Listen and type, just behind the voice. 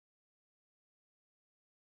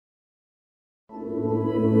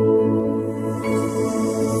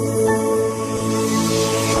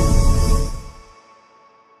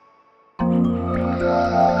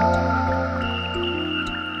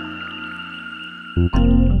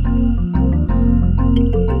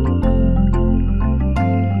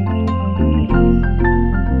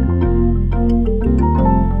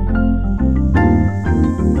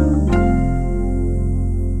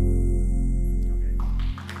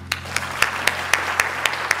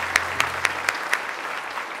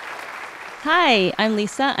Hi, I'm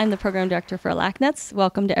Lisa. I'm the program director for LACNETS.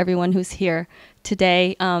 Welcome to everyone who's here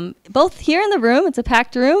today, both here in the room, it's a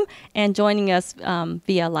packed room, and joining us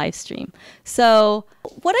via live stream. So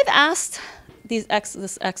what I've asked this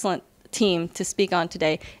excellent team to speak on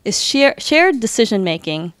today is shared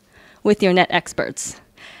decision-making with your NET experts.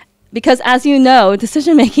 Because as you know,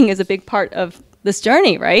 decision-making is a big part of this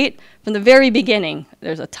journey, right? From the very beginning,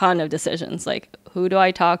 there's a ton of decisions, like who do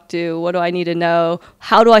I talk to? What do I need to know?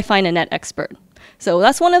 How do I find a NET expert? So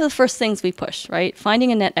that's one of the first things we push, right?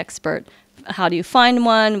 Finding a NET expert. How do you find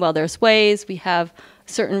one? Well, there's ways. We have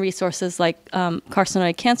certain resources like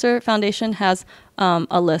Carcinoid Cancer Foundation has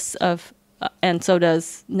a list of, and so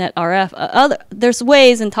does NetRF. There's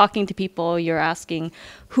ways in talking to people. You're asking,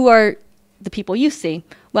 who are the people you see?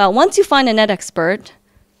 Well, once you find a NET expert,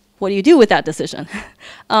 what do you do with that decision?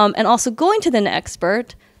 And also going to the NET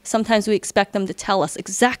expert, sometimes we expect them to tell us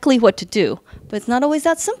exactly what to do, but it's not always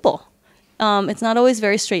that simple. It's not always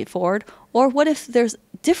very straightforward. Or what if there's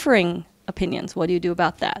differing opinions? What do you do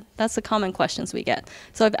about that? That's the common questions we get.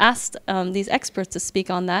 So I've asked these experts to speak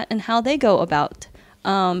on that and how they go about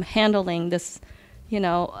handling this,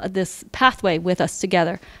 this pathway with us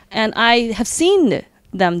together. And I have seen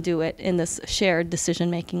them do it in this shared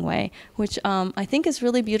decision-making way, which I think is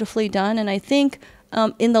really beautifully done. And I think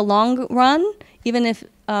in the long run, even if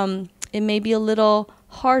it may be a little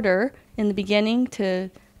harder in the beginning to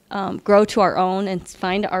grow to our own and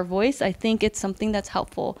find our voice, I think it's something that's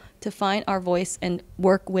helpful to find our voice and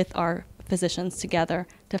work with our physicians together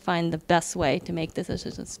to find the best way to make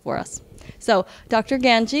decisions for us. So Dr.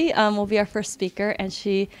 Gangi will be our first speaker, and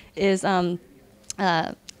she is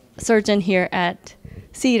a surgeon here at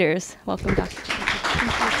Cedars. Welcome, Dr.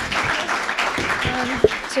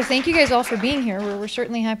 So thank you guys all for being here. We're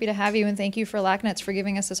certainly happy to have you, and thank you for LACNETS for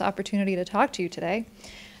giving us this opportunity to talk to you today.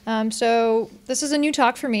 So this is a new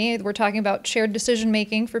talk for me. We're talking about shared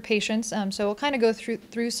decision-making for patients. So we'll kind of go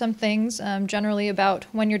through some things generally about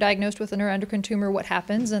when you're diagnosed with a neuroendocrine tumor, what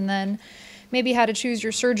happens, and then maybe how to choose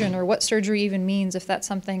your surgeon or what surgery even means if that's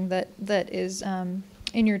something that is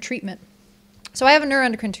in your treatment. So I have a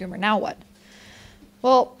neuroendocrine tumor. Now what?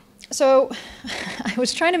 Well, so I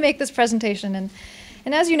was trying to make this presentation, and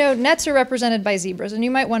as you know, NETs are represented by zebras, and you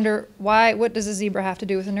might wonder, what does a zebra have to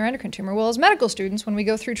do with a neuroendocrine tumor? Well, as medical students, when we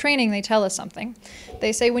go through training, they tell us something.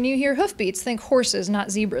 They say, when you hear hoofbeats, think horses, not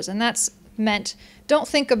zebras, and that's meant, don't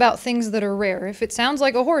think about things that are rare. If it sounds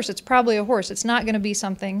like a horse, it's probably a horse. It's not going to be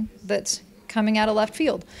something that's coming out of left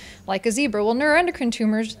field, like a zebra. Well, neuroendocrine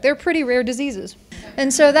tumors, they're pretty rare diseases.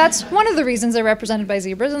 And so that's one of the reasons they're represented by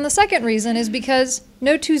zebras. And the second reason is because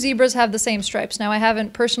no two zebras have the same stripes. Now, I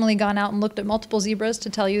haven't personally gone out and looked at multiple zebras to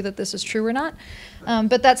tell you that this is true or not,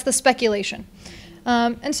 but that's the speculation.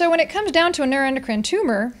 And so when it comes down to a neuroendocrine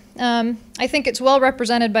tumor, I think it's well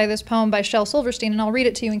represented by this poem by Shel Silverstein, and I'll read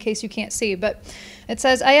it to you in case you can't see. But it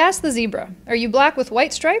says, I asked the zebra, are you black with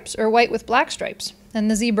white stripes or white with black stripes? And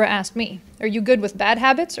the zebra asked me, are you good with bad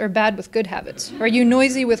habits or bad with good habits? Are you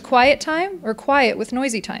noisy with quiet time or quiet with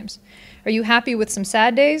noisy times? Are you happy with some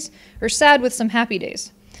sad days or sad with some happy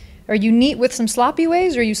days? Are you neat with some sloppy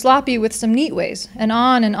ways or are you sloppy with some neat ways? And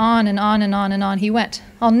on and on and on and on and on he went.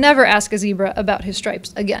 I'll never ask a zebra about his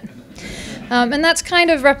stripes again. And that's kind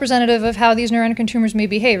of representative of how these neuroendocrine tumors may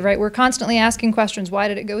behave, right? We're constantly asking questions. Why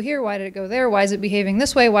did it go here? Why did it go there? Why is it behaving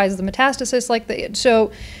this way? Why is the metastasis like that?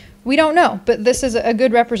 So we don't know, but this is a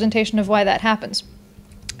good representation of why that happens.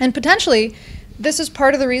 And potentially, this is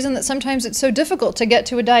part of the reason that sometimes it's so difficult to get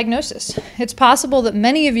to a diagnosis. It's possible that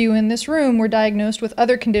many of you in this room were diagnosed with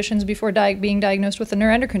other conditions before being diagnosed with a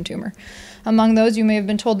neuroendocrine tumor. Among those, you may have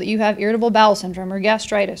been told that you have irritable bowel syndrome or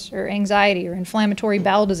gastritis or anxiety or inflammatory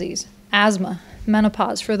bowel disease, asthma,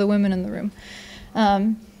 menopause for the women in the room.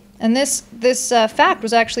 And this fact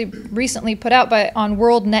was actually recently put out on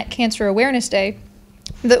World NET Cancer Awareness Day,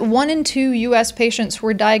 that 1 in 2 U.S. patients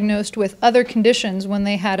were diagnosed with other conditions when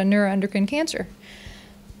they had a neuroendocrine cancer.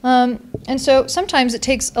 And so sometimes it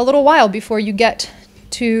takes a little while before you get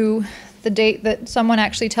to the date that someone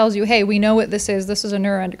actually tells you, hey, we know what this is a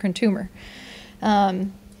neuroendocrine tumor.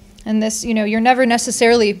 And this, you're never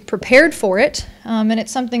necessarily prepared for it, and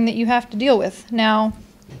it's something that you have to deal with. Now,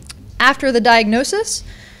 After the diagnosis,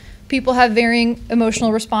 people have varying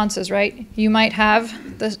emotional responses, right? You might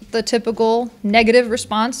have the typical negative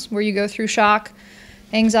response where you go through shock,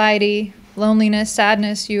 anxiety, loneliness,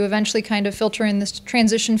 sadness. You eventually kind of filter in this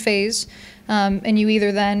transition phase, and you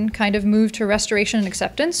either then kind of move to restoration and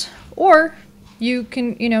acceptance, or you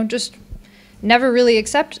can, just never really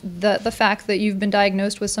accept the fact that you've been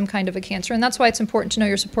diagnosed with some kind of a cancer, and that's why it's important to know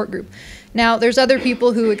your support group. Now, there's other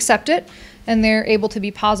people who accept it, and they're able to be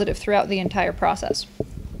positive throughout the entire process.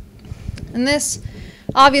 And this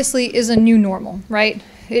obviously is a new normal, right?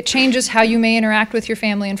 It changes how you may interact with your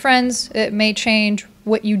family and friends. It may change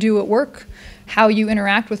what you do at work, how you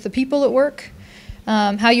interact with the people at work,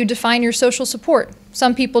 how you define your social support.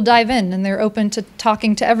 Some people dive in and they're open to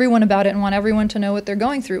talking to everyone about it and want everyone to know what they're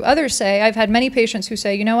going through. Others say, I've had many patients who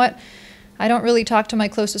say, you know what, I don't really talk to my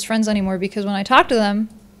closest friends anymore because when I talk to them,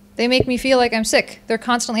 they make me feel like I'm sick. They're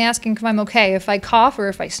constantly asking if I'm okay. If I cough or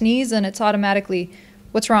if I sneeze, then it's automatically,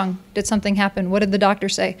 what's wrong? Did something happen? What did the doctor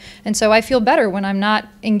say? And so I feel better when I'm not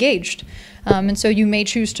engaged. And so you may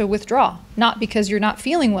choose to withdraw, not because you're not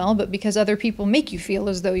feeling well, but because other people make you feel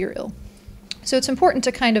as though you're ill. So it's important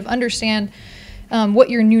to kind of understand what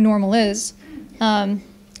your new normal is.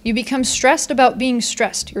 You become stressed about being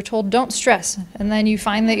stressed. You're told, don't stress. And then you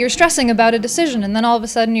find that you're stressing about a decision. And then all of a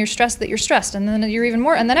sudden you're stressed that you're stressed. And then you're even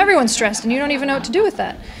more. And then everyone's stressed and you don't even know what to do with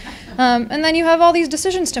that. And then you have all these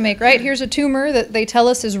decisions to make, right? Here's a tumor that they tell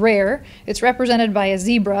us is rare. It's represented by a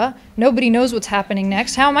zebra. Nobody knows what's happening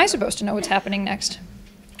next. How am I supposed to know what's happening next?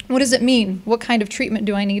 What does it mean? What kind of treatment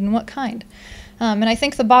do I need and what kind? And I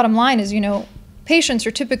think the bottom line is, patients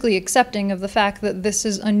are typically accepting of the fact that this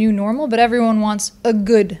is a new normal, but everyone wants a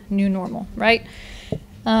good new normal, right?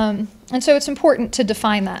 And so it's important to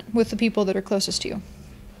define that with the people that are closest to you.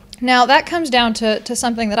 Now, that comes down to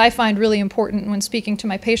something that I find really important when speaking to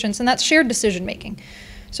my patients, and that's shared decision making.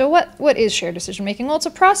 So what is shared decision making? Well, it's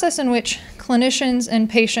a process in which clinicians and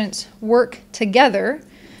patients work together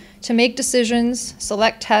to make decisions,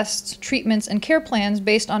 select tests, treatments, and care plans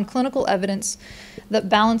based on clinical evidence that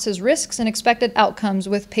balances risks and expected outcomes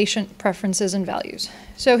with patient preferences and values.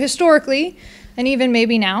 So historically, and even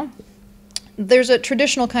maybe now, there's a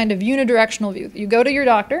traditional kind of unidirectional view. You go to your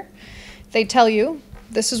doctor, they tell you,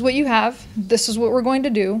 this is what you have, this is what we're going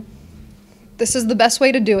to do, this is the best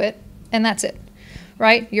way to do it, and that's it,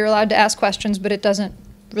 right? You're allowed to ask questions, but it doesn't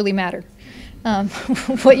really matter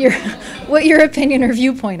what your opinion or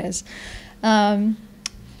viewpoint is.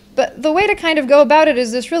 But the way to kind of go about it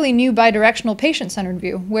is this really new bidirectional patient-centered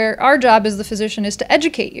view, where our job as the physician is to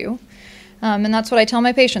educate you. And that's what I tell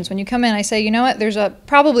my patients. When you come in, I say, you know what, there's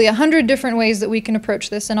probably 100 different ways that we can approach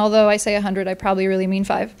this, and although I say 100, I probably really mean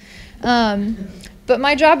 5. But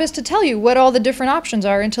my job is to tell you what all the different options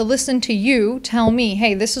are and to listen to you tell me,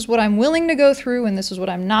 hey, this is what I'm willing to go through and this is what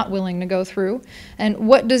I'm not willing to go through, and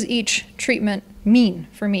what does each treatment mean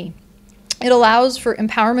for me. It allows for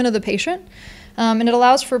empowerment of the patient, and it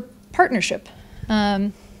allows for partnership.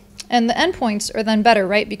 And the endpoints are then better,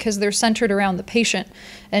 right, because they're centered around the patient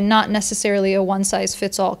and not necessarily a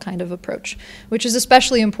one-size-fits-all kind of approach, which is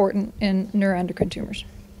especially important in neuroendocrine tumors.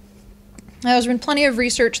 Now, there's been plenty of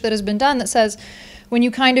research that has been done that says when you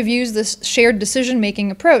kind of use this shared decision-making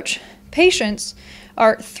approach, patients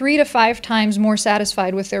are 3 to 5 times more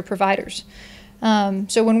satisfied with their providers.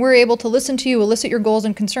 So when we're able to listen to you, elicit your goals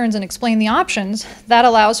and concerns, and explain the options, that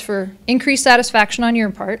allows for increased satisfaction on your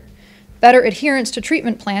part, better adherence to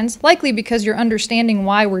treatment plans, likely because you're understanding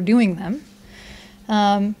why we're doing them.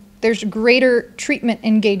 There's greater treatment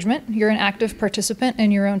engagement. You're an active participant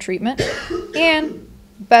in your own treatment, and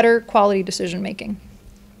better quality decision making.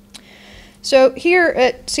 So here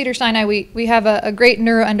at Cedars-Sinai, we have a great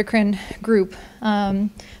neuroendocrine group.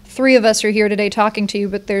 3 of us are here today talking to you,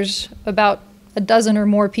 but there's about a dozen or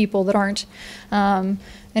more people that aren't. And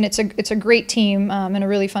it's a great team and a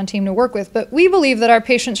really fun team to work with. But we believe that our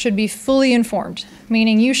patients should be fully informed,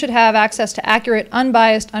 meaning you should have access to accurate,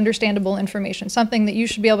 unbiased, understandable information, something that you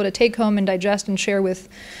should be able to take home and digest and share with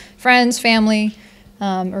friends, family,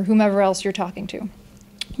 or whomever else you're talking to.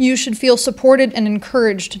 You should feel supported and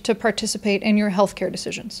encouraged to participate in your healthcare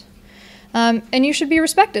decisions. And you should be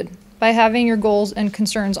respected by having your goals and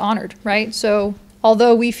concerns honored, right? So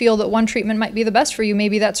although we feel that one treatment might be the best for you,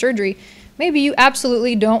 maybe that's surgery, maybe you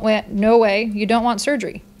absolutely no way, you don't want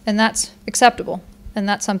surgery. And that's acceptable. And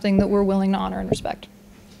that's something that we're willing to honor and respect.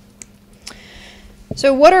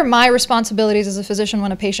 So what are my responsibilities as a physician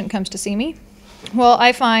when a patient comes to see me? Well,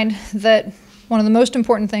 I find that one of the most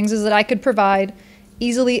important things is that I could provide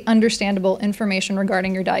easily understandable information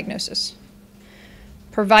regarding your diagnosis.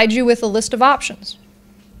 Provide you with a list of options.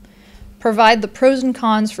 provide the pros and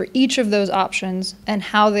cons for each of those options and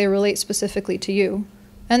how they relate specifically to you.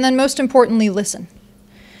 And then most importantly, listen.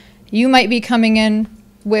 You might be coming in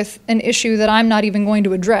with an issue that I'm not even going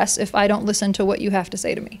to address if I don't listen to what you have to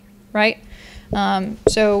say to me, right?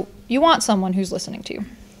 So you want someone who's listening to you.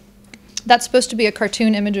 That's supposed to be a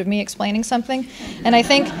cartoon image of me explaining something, and I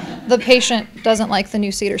think the patient doesn't like the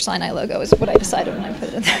new Cedars-Sinai logo is what I decided when I put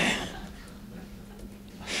it in there.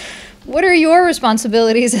 What are your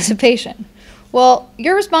responsibilities as a patient? Well,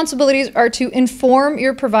 your responsibilities are to inform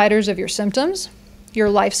your providers of your symptoms, your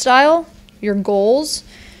lifestyle, your goals,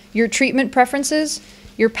 your treatment preferences,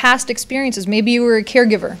 your past experiences. Maybe you were a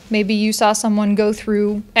caregiver. Maybe you saw someone go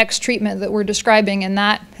through X treatment that we're describing, and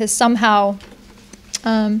that has somehow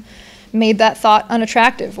made that thought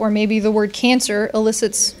unattractive. Or maybe the word cancer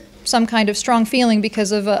elicits some kind of strong feeling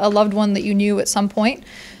because of a loved one that you knew at some point.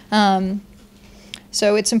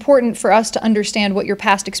 So it's important for us to understand what your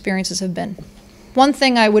past experiences have been. One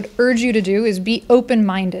thing I would urge you to do is be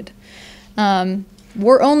open-minded.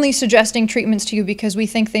 We're only suggesting treatments to you because we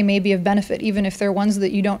think they may be of benefit, even if they're ones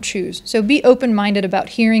that you don't choose. So be open-minded about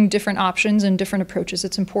hearing different options and different approaches.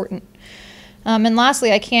 It's important. And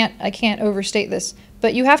lastly, I can't overstate this,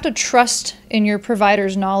 but you have to trust in your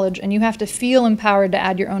provider's knowledge, and you have to feel empowered to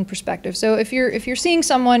add your own perspective. So if you're seeing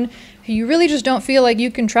someone who you really just don't feel like you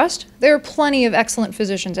can trust, there are plenty of excellent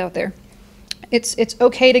physicians out there. It's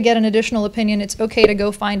okay to get an additional opinion. It's okay to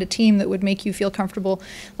go find a team that would make you feel comfortable,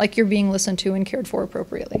 like you're being listened to and cared for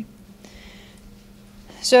appropriately.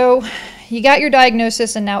 So you got your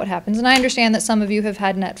diagnosis, and now what happens? And I understand that some of you have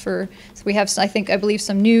had NET so we have, I believe,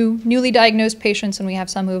 some newly diagnosed patients, and we have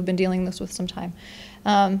some who have been dealing with this with some time.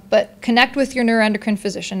 But connect with your neuroendocrine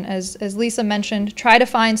physician. As Lisa mentioned, try to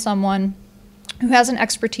find someone who has an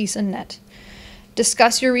expertise in NET.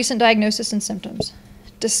 Discuss your recent diagnosis and symptoms.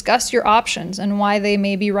 Discuss your options and why they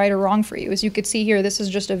may be right or wrong for you. As you could see here, this is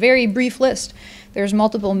just a very brief list. There's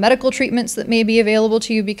multiple medical treatments that may be available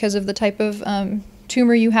to you because of the type of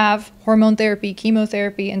tumor you have, hormone therapy,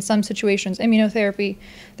 chemotherapy, in some situations immunotherapy.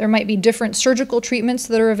 There might be different surgical treatments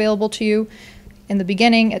that are available to you in the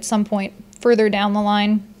beginning, at some point further down the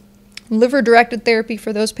line. Liver-directed therapy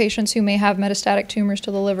for those patients who may have metastatic tumors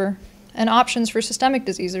to the liver. And options for systemic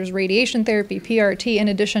disease. There's radiation therapy, PRT, in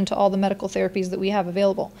addition to all the medical therapies that we have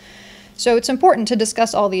available. So it's important to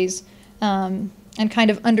discuss all these and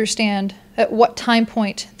kind of understand at what time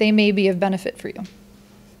point they may be of benefit for you.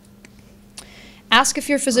 Ask if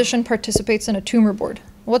your physician participates in a tumor board.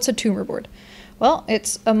 What's a tumor board? Well,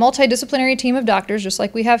 it's a multidisciplinary team of doctors, just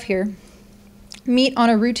like we have here, meet on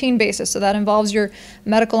a routine basis. So that involves your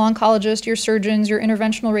medical oncologist, your surgeons, your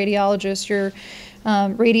interventional radiologists, your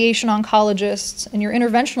radiation oncologists, and your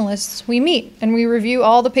interventionalists. We meet and we review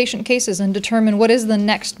all the patient cases and determine what is the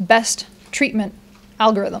next best treatment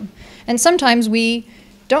algorithm. And sometimes we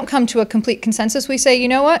don't come to a complete consensus. We say, you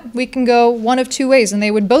know what, we can go one of two ways and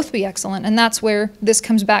they would both be excellent. And that's where this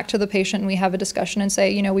comes back to the patient, and we have a discussion and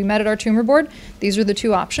say, you know, we met at our tumor board. These are the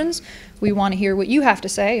two options. We want to hear what you have to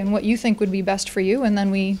say and what you think would be best for you. And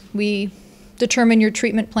then we determine your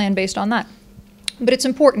treatment plan based on that. But it's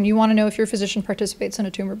important. You want to know if your physician participates in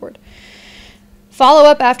a tumor board. Follow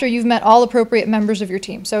up after you've met all appropriate members of your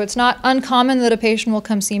team. So it's not uncommon that a patient will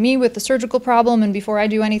come see me with a surgical problem, and before I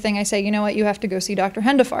do anything, I say, you know what, you have to go see Dr.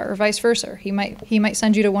 Hendifar, or vice versa. He might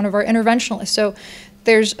send you to one of our interventionalists. So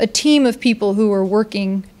there's a team of people who are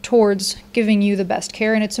working towards giving you the best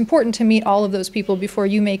care, and it's important to meet all of those people before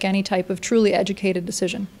you make any type of truly educated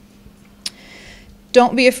decision.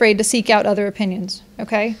 Don't be afraid to seek out other opinions,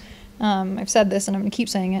 okay? I've said this and I'm going to keep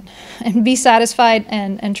saying it. And be satisfied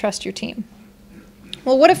and trust your team.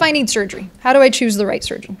 Well, what if I need surgery? How do I choose the right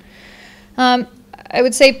surgeon? I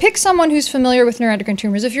would say pick someone who's familiar with neuroendocrine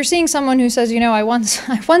tumors. If you're seeing someone who says, you know, I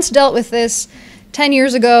once dealt with this 10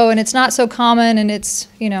 years ago and it's not so common and it's,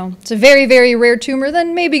 you know, it's a very, very rare tumor,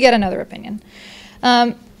 then maybe get another opinion.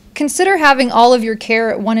 Consider having all of your care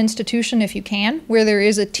at one institution if you can, where there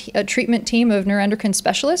is a treatment team of neuroendocrine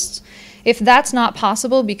specialists. If that's not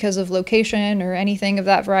possible because of location or anything of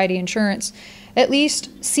that variety, insurance, at least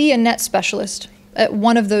see a NET specialist at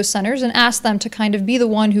one of those centers and ask them to kind of be the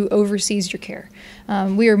one who oversees your care.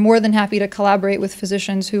 We are more than happy to collaborate with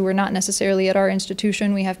physicians who are not necessarily at our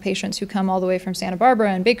institution. We have patients who come all the way from Santa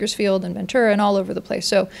Barbara and Bakersfield and Ventura and all over the place.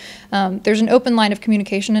 So there's an open line of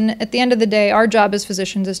communication, and at the end of the day, our job as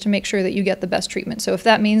physicians is to make sure that you get the best treatment. So if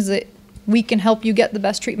that means that we can help you get the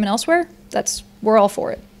best treatment elsewhere, we're all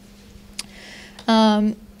for it.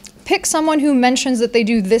 Pick someone who mentions that they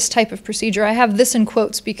do this type of procedure. I have this in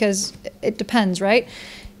quotes because it depends, right?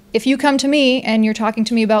 If you come to me and you're talking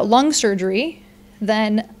to me about lung surgery,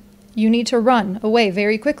 then you need to run away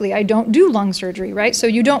very quickly. I don't do lung surgery, right? So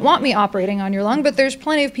you don't want me operating on your lung, but there's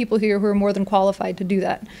plenty of people here who are more than qualified to do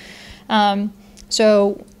that.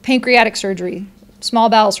 So pancreatic surgery, small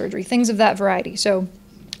bowel surgery, things of that variety. So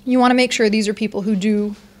you want to make sure these are people who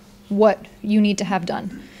do what you need to have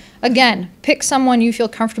done. Again, pick someone you feel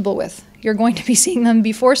comfortable with. You're going to be seeing them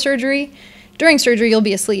before surgery. During surgery, you'll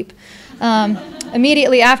be asleep.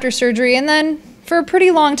 Immediately after surgery, and then for a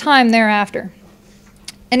pretty long time thereafter.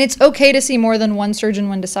 And it's okay to see more than one surgeon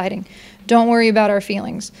when deciding. Don't worry about our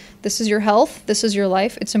feelings. This is your health. This is your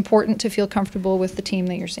life. It's important to feel comfortable with the team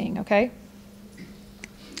that you're seeing, okay?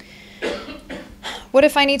 What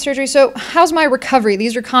if I need surgery? So how's my recovery?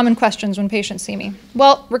 These are common questions when patients see me.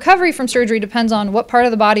 Well, recovery from surgery depends on what part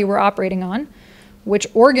of the body we're operating on, which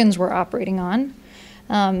organs we're operating on,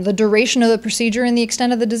 the duration of the procedure, and the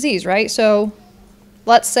extent of the disease, right? So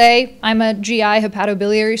let's say I'm a GI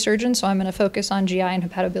hepatobiliary surgeon, so I'm going to focus on GI and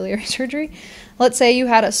hepatobiliary surgery. Let's say you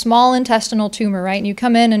had a small intestinal tumor, right? And you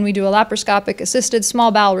come in and we do a laparoscopic assisted small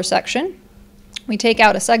bowel resection. We take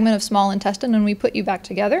out a segment of small intestine and we put you back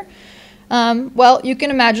together. Well, you can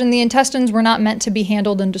imagine the intestines were not meant to be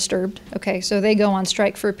handled and disturbed. Okay, so they go on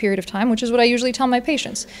strike for a period of time, which is what I usually tell my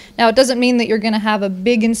patients. Now, it doesn't mean that you're going to have a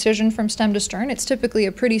big incision from stem to stern. It's typically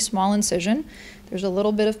a pretty small incision. There's a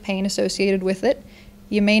little bit of pain associated with it.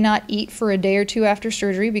 You may not eat for a day or two after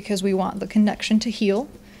surgery because we want the connection to heal.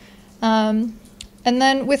 And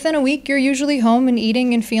then within a week, you're usually home and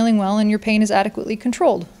eating and feeling well and your pain is adequately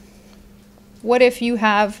controlled. What if you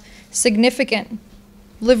have significant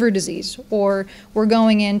liver disease, or we're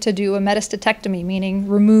going in to do a metastatectomy, meaning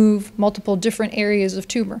remove multiple different areas of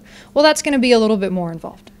tumor? Well, that's going to be a little bit more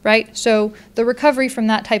involved, right? So the recovery from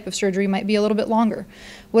that type of surgery might be a little bit longer.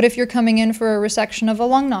 What if you're coming in for a resection of a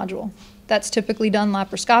lung nodule? That's typically done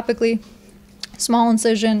laparoscopically, small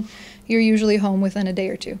incision. You're usually home within a day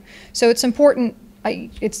or two. So it's important.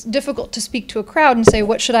 It's difficult to speak to a crowd and say,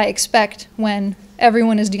 what should I expect when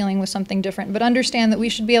everyone is dealing with something different? But understand that we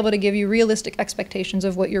should be able to give you realistic expectations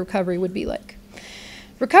of what your recovery would be like.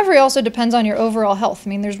 Recovery also depends on your overall health.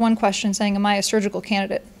 I mean, there's one question saying, am I a surgical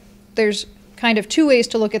candidate? There's kind of two ways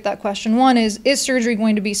to look at that question. One is surgery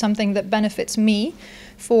going to be something that benefits me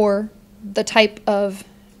for the type of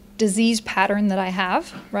disease pattern that I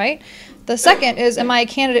have, right? The second is, am I a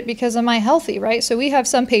candidate because am I healthy, right? So we have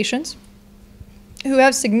some patients who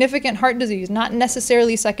have significant heart disease, not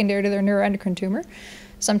necessarily secondary to their neuroendocrine tumor,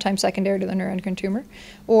 sometimes secondary to their neuroendocrine tumor,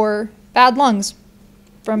 or bad lungs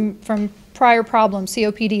from prior problems,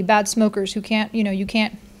 COPD, bad smokers who can't, you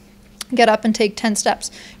can't get up and take 10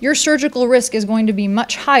 steps. Your surgical risk is going to be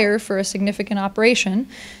much higher for a significant operation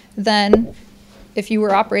than if you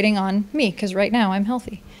were operating on me, because right now I'm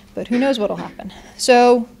healthy, but who knows what'll happen.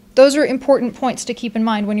 So those are important points to keep in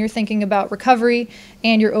mind when you're thinking about recovery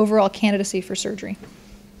and your overall candidacy for surgery.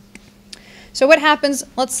 So what happens,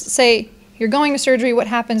 let's say you're going to surgery, what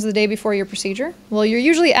happens the day before your procedure? Well, you're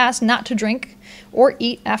usually asked not to drink or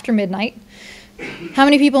eat after midnight. How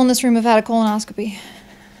many people in this room have had a colonoscopy?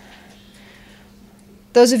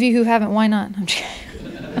 Those of you who haven't, why not?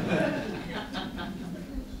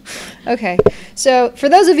 Okay, so for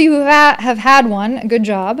those of you who have had one, good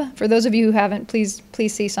job. For those of you who haven't, please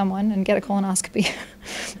see someone and get a colonoscopy.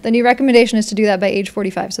 The new recommendation is to do that by age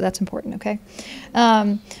 45, so that's important, okay?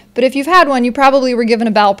 But if you've had one, you probably were given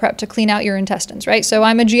a bowel prep to clean out your intestines, right? So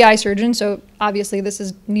I'm a GI surgeon, so obviously this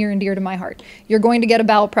is near and dear to my heart. You're going to get a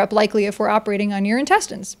bowel prep likely if we're operating on your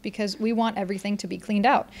intestines because we want everything to be cleaned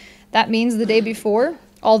out. That means the day before,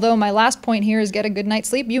 although my last point here is get a good night's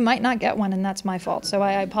sleep, you might not get one, and that's my fault, so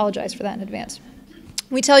I apologize for that in advance.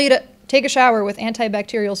 We tell you to take a shower with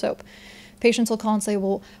antibacterial soap. Patients will call and say,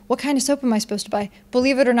 well, what kind of soap am I supposed to buy?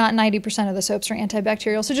 Believe it or not, 90% of the soaps are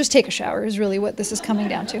antibacterial, so just take a shower is really what this is coming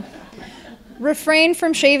down to. Refrain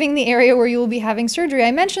from shaving the area where you will be having surgery.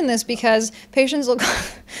 I mention this because patients will,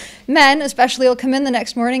 men especially, will come in the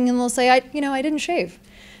next morning and they'll say, I didn't shave.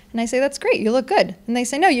 And I say, that's great, you look good. And they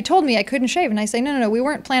say, no, you told me I couldn't shave. And I say, no, we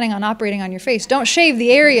weren't planning on operating on your face. Don't shave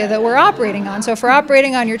the area that we're operating on. So if we're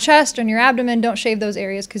operating on your chest and your abdomen, don't shave those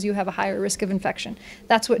areas because you have a higher risk of infection.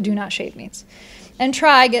 That's what do not shave means. And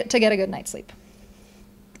try to get a good night's sleep.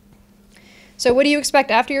 So what do you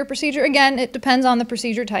expect after your procedure? Again, it depends on the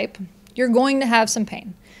procedure type. You're going to have some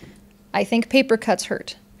pain. I think paper cuts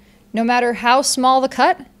hurt. No matter how small the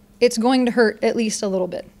cut, it's going to hurt at least a little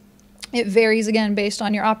bit. It varies, again, based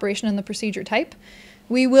on your operation and the procedure type.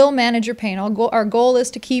 We will manage your pain. Our goal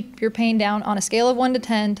is to keep your pain down on a scale of 1 to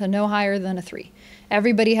 10 to no higher than a 3.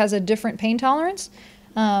 Everybody has a different pain tolerance,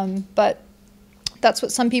 but That's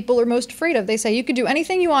what some people are most afraid of. They say, you could do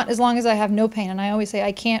anything you want as long as I have no pain. And I always say,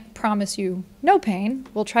 I can't promise you no pain.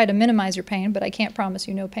 We'll try to minimize your pain, but I can't promise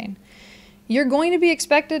you no pain. You're going to be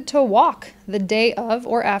expected to walk the day of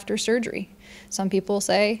or after surgery. Some people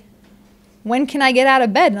say, when can I get out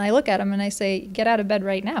of bed? And I look at them and I say, get out of bed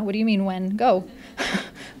right now. What do you mean when? Go.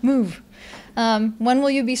 Move. When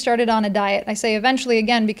will you be started on a diet? I say eventually,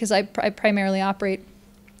 again, because I primarily operate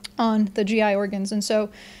on the GI organs. And so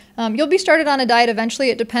you'll be started on a diet eventually.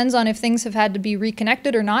 It depends on if things have had to be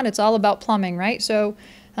reconnected or not. It's all about plumbing, right? So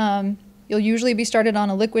you'll usually be started on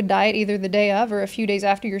a liquid diet either the day of or a few days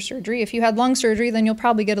after your surgery. If you had lung surgery, then you'll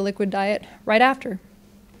probably get a liquid diet right after.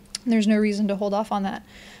 There's no reason to hold off on that.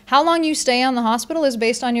 How long you stay on the hospital is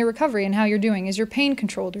based on your recovery and how you're doing. Is your pain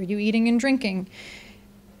controlled? Are you eating and drinking?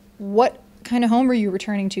 What kind of home are you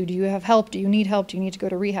returning to? Do you have help? Do you need help? Do you need to go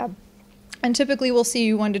to rehab? And typically we'll see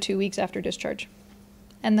you 1 to 2 weeks after discharge.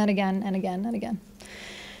 And then again and again and again.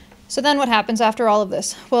 So then what happens after all of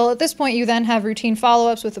this? Well, at this point you then have routine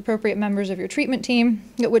follow-ups with appropriate members of your treatment team,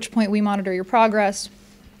 at which point we monitor your progress,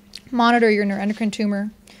 monitor your neuroendocrine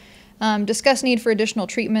tumor, discuss need for additional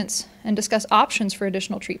treatments, and discuss options for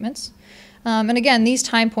additional treatments. And again, these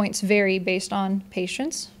time points vary based on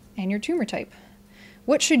patients and your tumor type.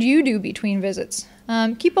 What should you do between visits?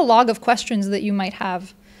 Keep a log of questions that you might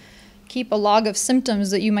have. Keep a log of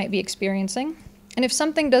symptoms that you might be experiencing. And if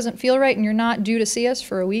something doesn't feel right and you're not due to see us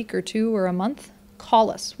for a week or 2 or a month,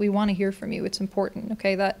 call us. We want to hear from you. It's important,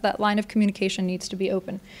 okay? That line of communication needs to be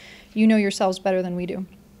open. You know yourselves better than we do.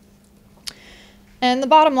 And the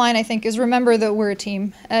bottom line, I think, is remember that we're a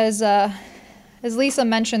team. As Lisa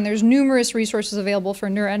mentioned, there's numerous resources available for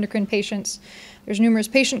neuroendocrine patients. There's numerous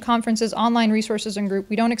patient conferences, online resources, and group.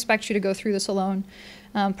 We don't expect you to go through this alone.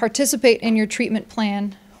 Participate in your treatment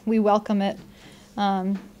plan. We welcome it.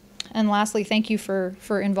 And lastly, thank you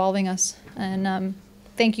for involving us. And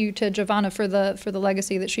thank you to Giovanna for the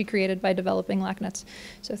legacy that she created by developing LACNETS.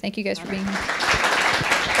 So thank you guys for being here.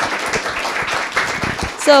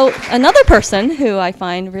 So another person who I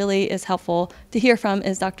find really is helpful to hear from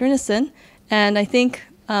is Dr. Nissen. And I think,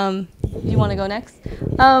 you want to go next?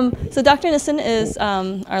 So Dr. Nissen is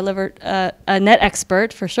our liver, a NET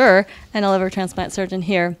expert for sure, and a liver transplant surgeon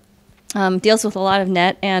here. Deals with a lot of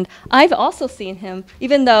NET, and I've also seen him,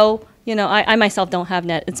 even though, you know, I myself don't have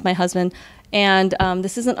NET, it's my husband, and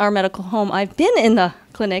this isn't our medical home. I've been in the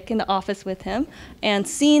clinic, in the office with him, and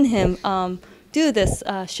seen him do this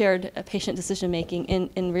shared patient decision-making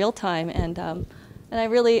in real time, and I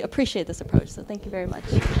really appreciate this approach, so thank you very much.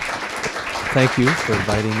 Thank you for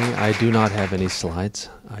inviting me. I do not have any slides.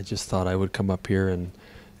 I just thought I would come up here and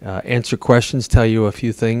answer questions, tell you a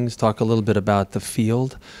few things, talk a little bit about the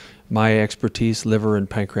field, my expertise, liver and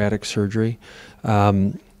pancreatic surgery.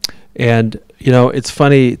 And, you know, it's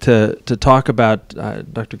funny to talk about,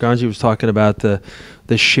 Dr. Gangi was talking about the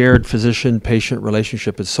shared physician-patient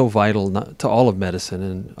relationship is so vital to all of medicine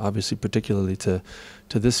and obviously particularly to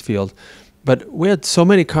this field. But we had so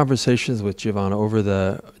many conversations with Giovanna over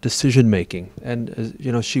the decision-making. And,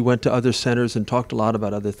 you know, she went to other centers and talked a lot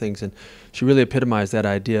about other things. And she really epitomized that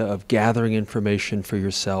idea of gathering information for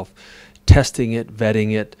yourself, testing it,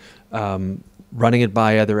 vetting it, running it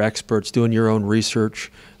by other experts, doing your own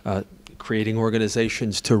research, creating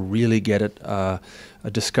organizations to really get it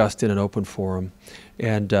discussed in an open forum.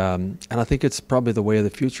 And I think it's probably the way of the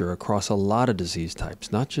future across a lot of disease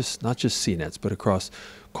types, not just CNETs, but across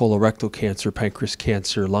colorectal cancer, pancreas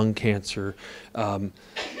cancer, lung cancer,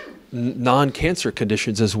 non-cancer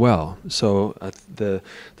conditions as well. So the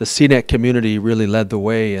CNET community really led the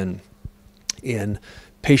way in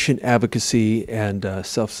patient advocacy and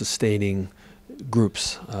self-sustaining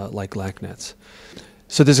groups like LACNETS.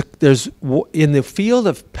 So there's in the field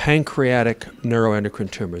of pancreatic neuroendocrine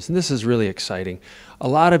tumors, and this is really exciting. A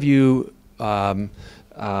lot of you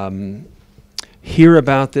hear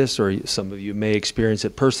about this, or some of you may experience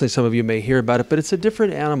it personally, some of you may hear about it, but it's a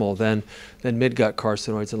different animal than midgut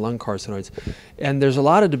carcinoids and lung carcinoids. And there's a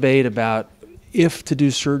lot of debate about if to do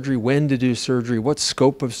surgery, when to do surgery, what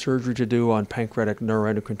scope of surgery to do on pancreatic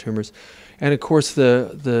neuroendocrine tumors. And of course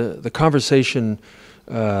the conversation,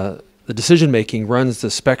 the decision-making runs the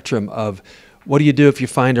spectrum of what do you do if you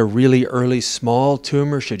find a really early small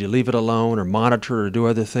tumor? Should you leave it alone or monitor it or do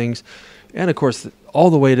other things? And of course, all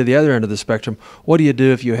the way to the other end of the spectrum, what do you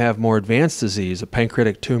do if you have more advanced disease, a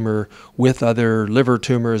pancreatic tumor with other liver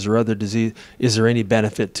tumors or other disease? Is there any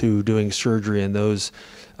benefit to doing surgery in those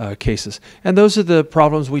cases? And those are the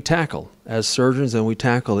problems we tackle as surgeons, and we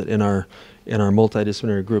tackle it in our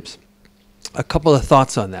multidisciplinary groups. A couple of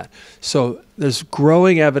thoughts on that. So there's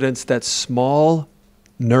growing evidence that small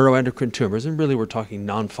neuroendocrine tumors, and really we're talking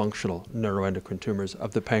non-functional neuroendocrine tumors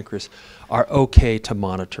of the pancreas, are okay to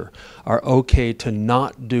monitor, are okay to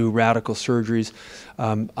not do radical surgeries.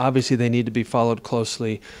 Obviously, they need to be followed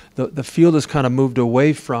closely. The field has kind of moved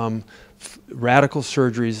away from radical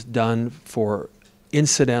surgeries done for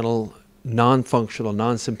incidental, non-functional,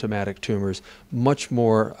 non-symptomatic tumors, much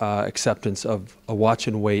more acceptance of a watch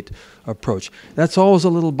and wait approach. That's always a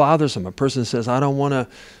little bothersome. A person says, I don't want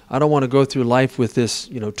to go through life with this,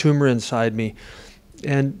 tumor inside me.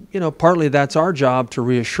 And, partly that's our job to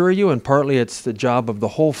reassure you, and partly it's the job of the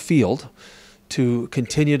whole field to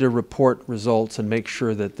continue to report results and make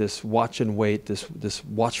sure that this watch and wait, this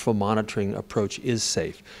watchful monitoring approach is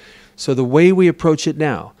safe. So the way we approach it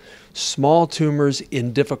now, small tumors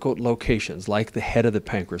in difficult locations, like the head of the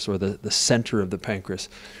pancreas or the center of the pancreas,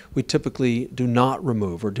 we typically do not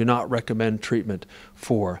remove or do not recommend treatment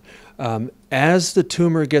for. As the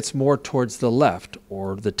tumor gets more towards the left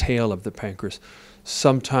or the tail of the pancreas,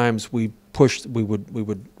 sometimes we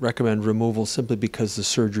would recommend removal simply because the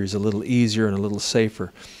surgery is a little easier and a little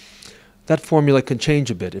safer. That formula can change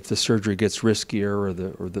a bit if the surgery gets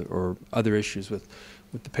riskier or other issues with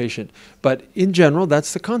the patient. But in general,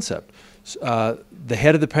 that's the concept. The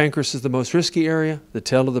head of the pancreas is the most risky area. The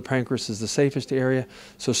tail of the pancreas is the safest area.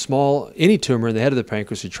 So any tumor in the head of the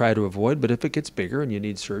pancreas you try to avoid, but if it gets bigger and you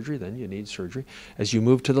need surgery, then you need surgery. As you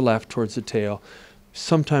move to the left towards the tail,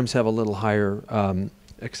 sometimes have a little higher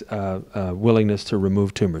willingness to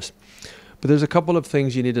remove tumors. But there's a couple of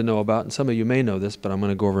things you need to know about, and some of you may know this, but I'm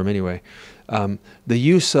going to go over them anyway. The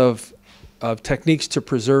use of techniques to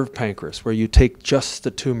preserve pancreas, where you take just the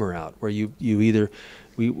tumor out, where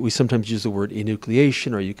we sometimes use the word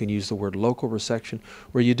enucleation, or you can use the word local resection,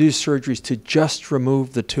 where you do surgeries to just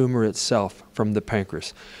remove the tumor itself from the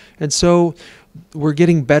pancreas. And so we're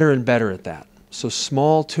getting better and better at that. So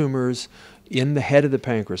small tumors in the head of the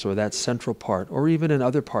pancreas, or that central part, or even in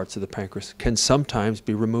other parts of the pancreas, can sometimes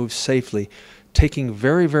be removed safely, taking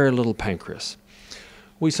very, very little pancreas.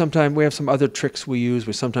 We have some other tricks we use.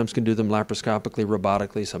 We sometimes can do them laparoscopically,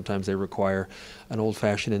 robotically. Sometimes they require an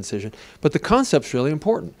old-fashioned incision. But the concept's really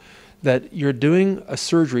important, that you're doing a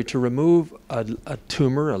surgery to remove a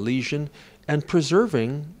tumor, a lesion, and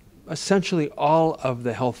preserving essentially all of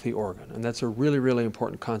the healthy organ. And that's a really, really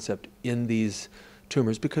important concept in these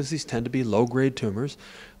tumors, because these tend to be low-grade tumors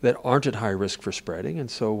that aren't at high risk for spreading, and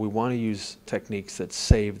so we want to use techniques that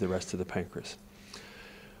save the rest of the pancreas.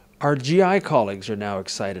 Our GI colleagues are now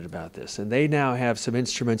excited about this, and they now have some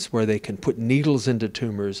instruments where they can put needles into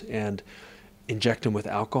tumors and inject them with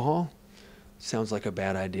alcohol. Sounds like a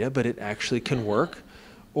bad idea, but it actually can work.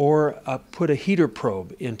 Or put a heater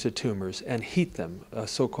probe into tumors and heat them, a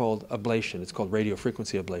so-called ablation. It's called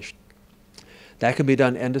radiofrequency ablation. That can be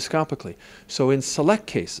done endoscopically. So in select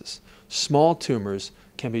cases, small tumors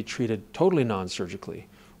can be treated totally non-surgically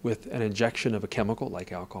with an injection of a chemical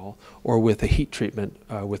like alcohol, or with a heat treatment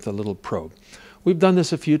with a little probe. We've done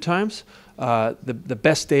this a few times. The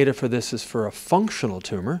best data for this is for a functional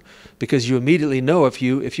tumor, because you immediately know if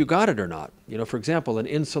you got it or not. For example, an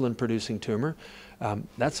insulin-producing tumor,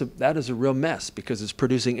 that is a real mess, because it's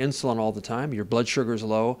producing insulin all the time. Your blood sugar is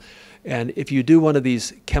low, and if you do one of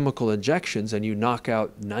these chemical injections and you knock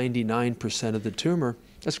out 99% of the tumor,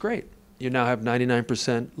 that's great. You now have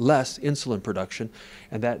 99% less insulin production,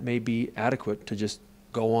 and that may be adequate to just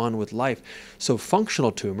go on with life. So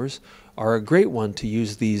functional tumors are a great one to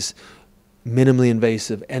use these minimally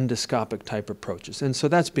invasive endoscopic type approaches. And so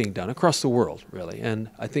that's being done across the world, really. And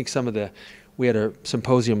I think we had a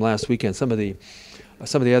symposium last weekend. Some of the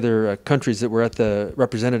other countries that were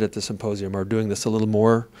represented at the symposium are doing this a little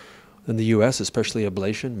more than the U.S., especially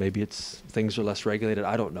ablation. Maybe things are less regulated,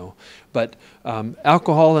 I don't know. But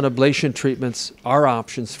alcohol and ablation treatments are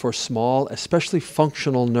options for small, especially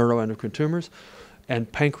functional neuroendocrine tumors,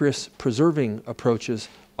 and pancreas preserving approaches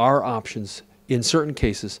are options in certain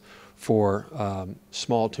cases for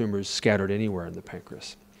small tumors scattered anywhere in the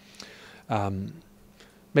pancreas.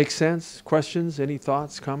 Makes sense? Questions? Any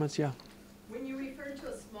thoughts, comments? Yeah? When you refer to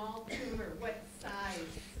a small tumor, what size?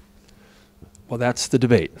 Well, that's the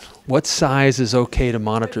debate. What size is okay to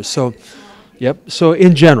monitor? So, yep. So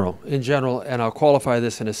in general, and I'll qualify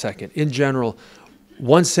this in a second. In general,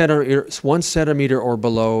 1 centimeter or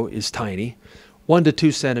below is tiny. 1 to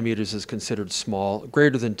 2 centimeters is considered small.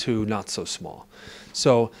 Greater than 2, not so small.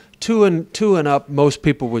 So 2 and up, most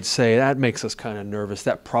people would say that makes us kind of nervous.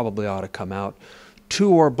 That probably ought to come out. 2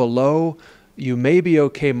 or below, you may be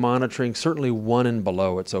okay monitoring. Certainly 1 and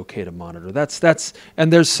below, it's okay to monitor.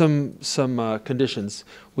 And there's some conditions.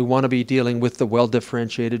 We want to be dealing with the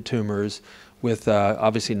well-differentiated tumors. with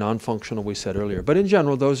obviously non-functional, we said earlier. But in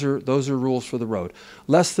general, those are rules for the road.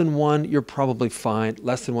 Less than 1, you're probably fine.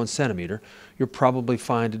 Less than 1 centimeter, you're probably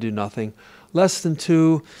fine to do nothing. Less than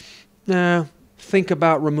 2, think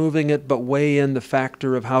about removing it, but weigh in the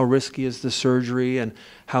factor of how risky is the surgery and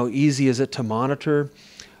how easy is it to monitor,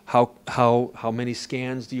 how many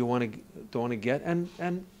scans do you want to get,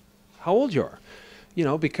 and how old you are. You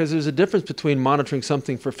know, because there's a difference between monitoring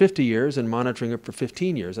something for 50 years and monitoring it for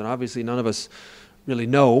 15 years. And obviously none of us really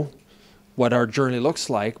know what our journey looks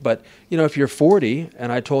like. But, you know, if you're 40 and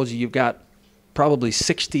I told you you've got probably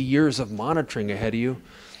 60 years of monitoring ahead of you,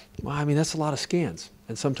 well, I mean, that's a lot of scans.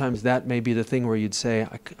 And sometimes that may be the thing where you'd say,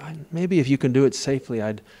 maybe if you can do it safely,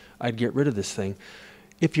 I'd get rid of this thing.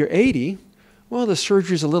 If you're 80, well, the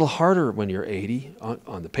surgery's a little harder when you're 80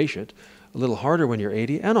 on the patient. A little harder when you're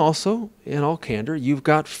 80, and also, in all candor, you've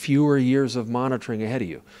got fewer years of monitoring ahead of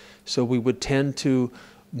you. So we would tend to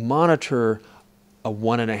monitor a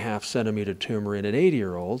 1.5 centimeter tumor in an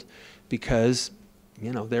 80-year-old because,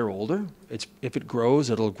 you know, they're older. If it grows,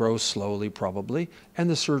 it'll grow slowly probably, and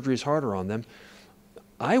the surgery is harder on them.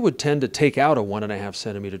 I would tend to take out a 1.5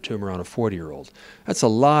 centimeter tumor on a 40-year-old. That's a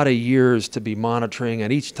lot of years to be monitoring,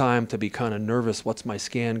 and each time to be kind of nervous, what's my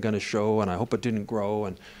scan going to show, and I hope it didn't grow,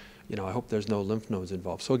 and you know, I hope there's no lymph nodes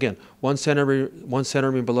involved. So again, 1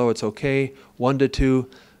 centimeter below, it's okay. 1 to 2,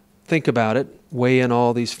 think about it, weigh in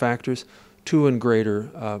all these factors. 2 and greater,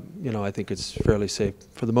 you know, I think it's fairly safe.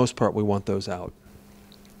 For the most part, we want those out.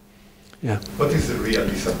 Yeah. What is the real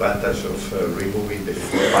disadvantage of removing the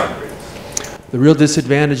pancreas? The real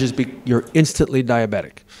disadvantage is you're instantly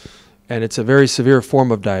diabetic, and it's a very severe form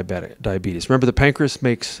of diabetes. Remember, the pancreas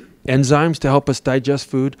makes enzymes to help us digest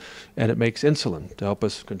food, and it makes insulin to help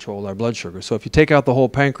us control our blood sugar. So if you take out the whole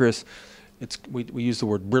pancreas, we use the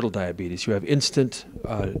word brittle diabetes. You have instant,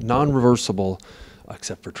 non-reversible,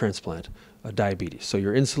 except for transplant, diabetes. So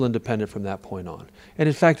you're insulin dependent from that point on. And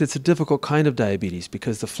in fact, it's a difficult kind of diabetes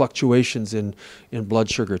because the fluctuations in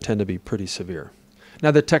blood sugar tend to be pretty severe.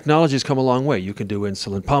 Now, the technology has come a long way. You can do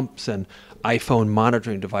insulin pumps and iPhone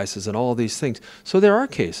monitoring devices and all these things. So there are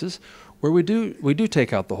cases where we do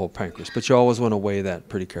take out the whole pancreas, but you always want to weigh that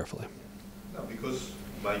pretty carefully. No, because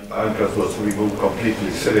my pancreas was removed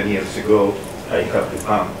completely 7 years ago. I have the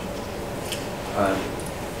pump. And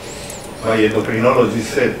my endocrinologist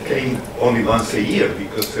said came only once a year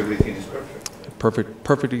because everything is perfect.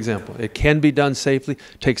 Perfect example. It can be done safely.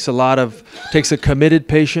 Takes a committed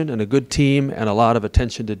patient and a good team and a lot of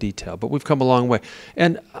attention to detail. But we've come a long way.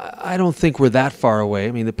 And I don't think we're that far away.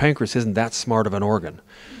 I mean, the pancreas isn't that smart of an organ.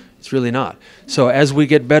 It's really not. So as we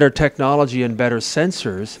get better technology and better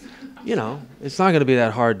sensors, you know, it's not going to be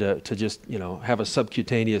that hard to just, you know, have a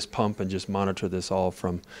subcutaneous pump and just monitor this all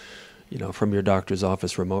from, you know, from your doctor's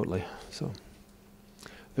office remotely. So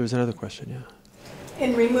there was another question, yeah.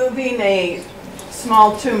 In removing a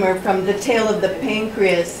small tumor from the tail of the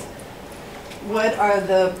pancreas, what are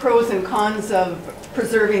the pros and cons of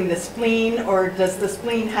preserving the spleen, or does the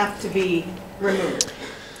spleen have to be removed?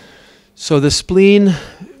 So the spleen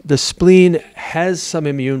has some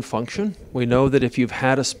immune function. We know that if you've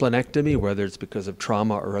had a splenectomy, whether it's because of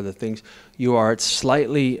trauma or other things, you are at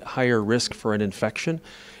slightly higher risk for an infection.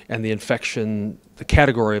 And the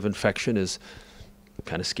category of infection is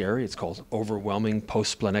kind of scary. It's called overwhelming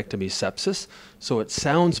post-splenectomy sepsis. So it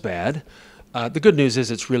sounds bad. The good news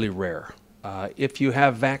is it's really rare. If you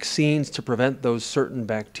have vaccines to prevent those certain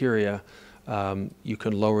bacteria, you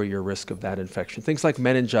can lower your risk of that infection. Things like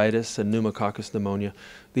meningitis and pneumococcus pneumonia,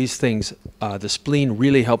 these things, the spleen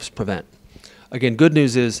really helps prevent. Again, good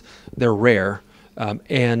news is they're rare,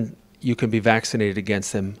 and you can be vaccinated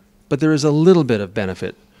against them, but there is a little bit of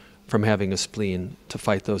benefit from having a spleen to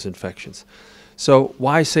fight those infections. So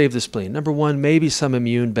why save the spleen? Number one, maybe some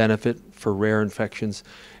immune benefit for rare infections.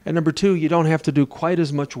 And number two, you don't have to do quite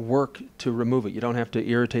as much work to remove it. You don't have to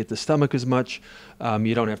irritate the stomach as much.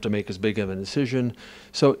 You don't have to make as big of an incision.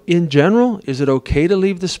 So in general, is it okay to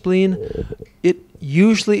leave the spleen? It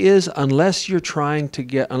usually is, unless you're trying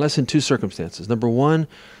to unless in two circumstances. Number one,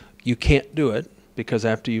 you can't do it because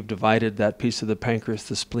after you've divided that piece of the pancreas,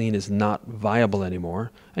 the spleen is not viable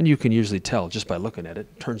anymore. And you can usually tell just by looking at it,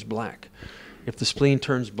 it turns black. If the spleen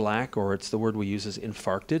turns black, or it's the word we use is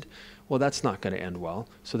infarcted, well, that's not going to end well.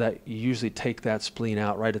 So that you usually take that spleen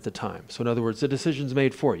out right at the time. So in other words, the decision's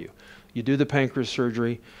made for you. You do the pancreas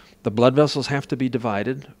surgery. The blood vessels have to be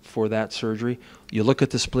divided for that surgery. You look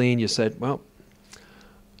at the spleen, you said, well,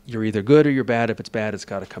 you're either good or you're bad. If it's bad, it's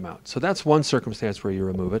got to come out. So that's one circumstance where you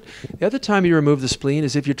remove it. The other time you remove the spleen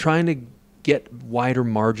is if you're trying to get wider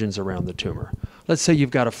margins around the tumor. let's say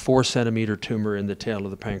you've got a 4-centimeter tumor in the tail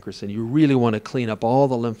of the pancreas and you really want to clean up all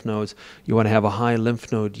the lymph nodes, you want to have a high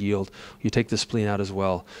lymph node yield, you take the spleen out as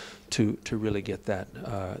well to really get that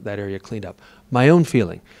area cleaned up. My own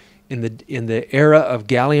feeling, in the era of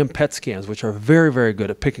gallium PET scans, which are very, very good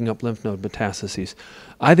at picking up lymph node metastases,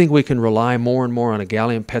 I think we can rely more and more on a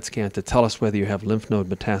gallium PET scan to tell us whether you have lymph node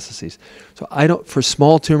metastases. So for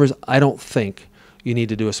small tumors, I don't think you need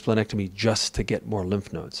to do a splenectomy just to get more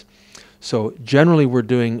lymph nodes. So generally we're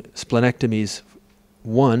doing splenectomies,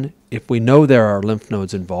 one, if we know there are lymph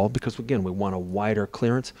nodes involved, because again, we want a wider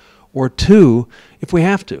clearance, or two, if we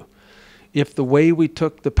have to. If the way we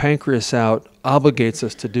took the pancreas out obligates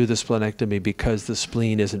us to do the splenectomy because the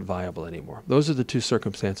spleen isn't viable anymore. Those are the two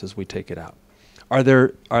circumstances we take it out. Are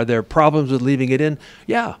there problems with leaving it in?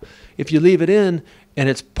 Yeah. If you leave it in and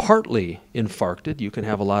it's partly infarcted, you can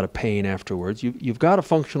have a lot of pain afterwards. You've got a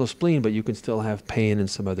functional spleen, but you can still have pain and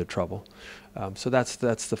some other trouble. So that's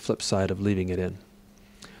the flip side of leaving it in.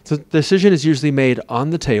 So the decision is usually made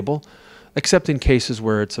on the table, except in cases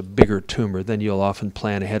where it's a bigger tumor. Then you'll often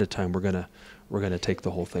plan ahead of time. We're gonna take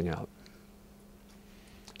the whole thing out.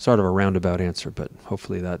 Sort of a roundabout answer, but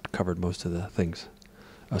hopefully that covered most of the things.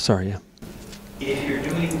 Sorry, yeah. If you're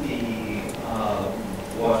doing the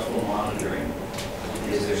watchful monitoring,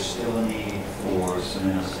 is there still a need for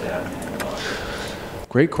somatostatin?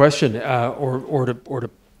 Great question. Or to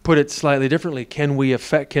put it slightly differently, can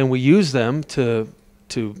we use them to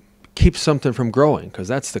keep something from growing? Because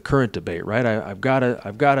that's the current debate, right? I've got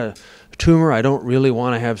a tumor. I don't really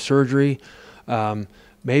want to have surgery.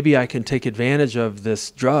 Maybe I can take advantage of this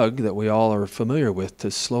drug that we all are familiar with to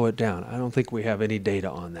slow it down. I don't think we have any data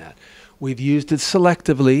on that. We've used it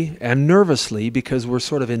selectively and nervously because we're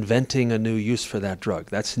sort of inventing a new use for that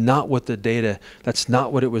drug. That's not what that's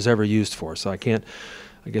not what it was ever used for. So I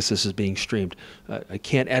guess this is being streamed. I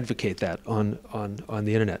can't advocate that on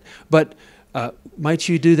the internet. But might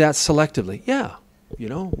you do that selectively? Yeah. You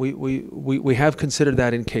know, we have considered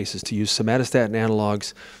that in cases, to use somatostatin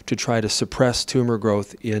analogs to try to suppress tumor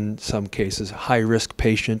growth in some cases, high-risk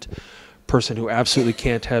patient, person who absolutely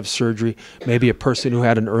can't have surgery, maybe a person who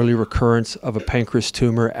had an early recurrence of a pancreas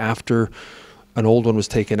tumor after an old one was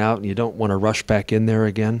taken out and you don't want to rush back in there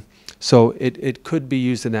again. So it could be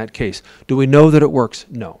used in that case. Do we know that it works?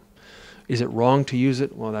 No. Is it wrong to use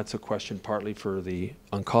it? Well, that's a question partly for the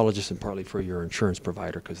oncologist and partly for your insurance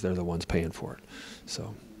provider because they're the ones paying for it.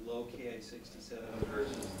 So. Low Ki-67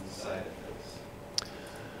 versus the side effects.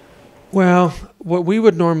 Well, what we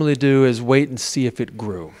would normally do is wait and see if it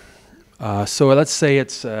grew. So let's say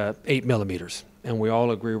it's 8 millimeters, and we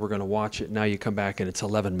all agree we're going to watch it. Now you come back and it's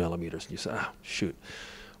 11 millimeters, and you say, shoot.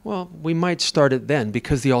 Well, we might start it then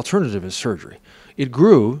because the alternative is surgery. It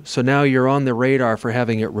grew, so now you're on the radar for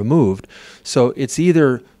having it removed. So it's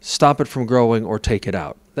either stop it from growing or take it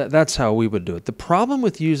out. That's how we would do it. The problem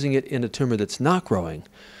with using it in a tumor that's not growing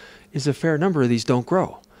is a fair number of these don't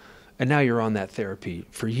grow. And now you're on that therapy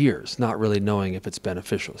for years, not really knowing if it's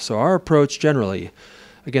beneficial. So our approach generally,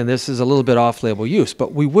 again, this is a little bit off-label use,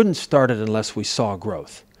 but we wouldn't start it unless we saw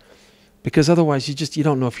growth. Because otherwise you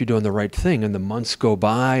don't know if you're doing the right thing, and the months go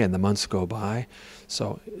by and the months go by.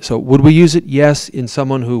 So would we use it? Yes, in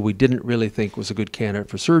someone who we didn't really think was a good candidate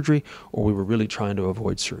for surgery, or we were really trying to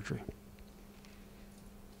avoid surgery.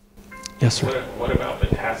 Yes, sir. What about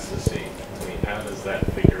metastases? I mean, how does that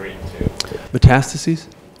figure into metastases?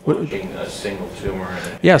 Watching a single tumor?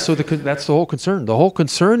 Yeah, so that's the whole concern. The whole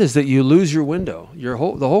concern is that you lose your window. The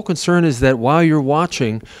whole concern is that while you're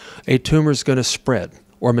watching, a tumor is going to spread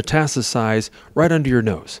or metastasize right under your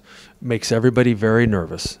nose. Makes everybody very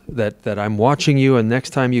nervous that I'm watching you, and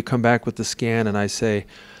next time you come back with the scan and I say,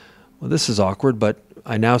 well, this is awkward, but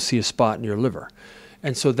I now see a spot in your liver.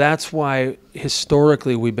 And so that's why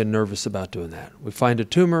historically we've been nervous about doing that. We find a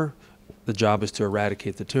tumor, the job is to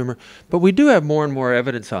eradicate the tumor, but we do have more and more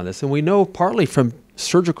evidence on this, and we know partly from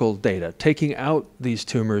surgical data, taking out these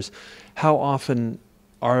tumors, how often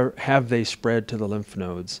have they spread to the lymph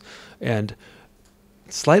nodes, and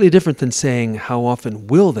slightly different than saying how often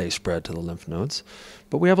will they spread to the lymph nodes,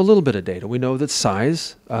 but we have a little bit of data. We know that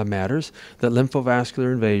size matters, that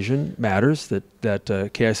lymphovascular invasion matters, that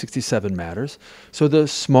Ki-67 matters. So the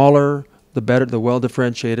smaller, the better, the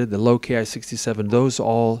well-differentiated, the low Ki-67, those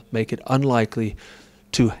all make it unlikely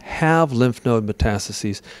to have lymph node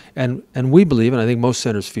metastases. And we believe, and I think most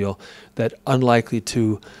centers feel, that unlikely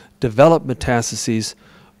to develop metastases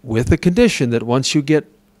with the condition that once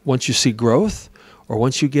you see growth, or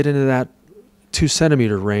once you get into that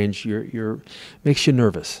 2-centimeter range, makes you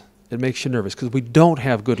nervous. It makes you nervous because we don't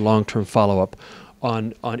have good long-term follow-up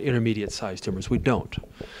on intermediate sized tumors. We don't.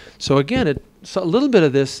 So again, so a little bit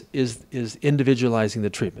of this is individualizing the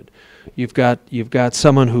treatment. You've got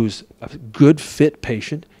someone who's a good fit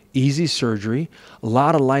patient, easy surgery, a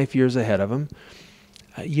lot of life years ahead of them.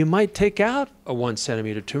 You might take out a 1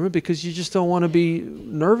 centimeter tumor because you just don't want to be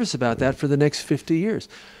nervous about that for the next 50 years.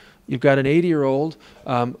 You've got an 80-year-old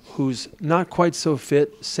who's not quite so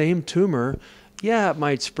fit, same tumor. Yeah, it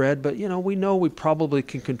might spread, but we know we probably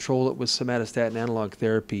can control it with somatostatin analog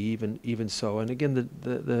therapy, even so. And again,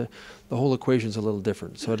 the whole equation's a little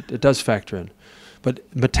different, so it does factor in. But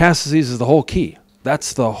metastases is the whole key.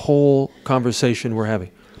 That's the whole conversation we're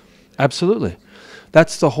having. Absolutely.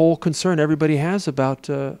 That's the whole concern everybody has about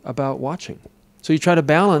watching. So you try to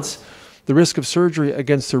balance the risk of surgery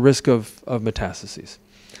against the risk of metastases.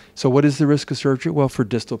 So what is the risk of surgery? Well, for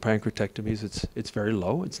distal pancreatectomies, it's very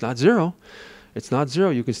low. It's not zero. It's not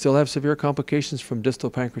zero. You can still have severe complications from distal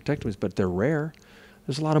pancreatectomies, but they're rare.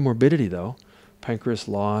 There's a lot of morbidity, though, pancreas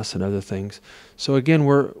loss and other things. So again,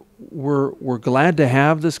 we're glad to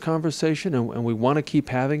have this conversation, and we want to keep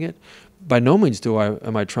having it. By no means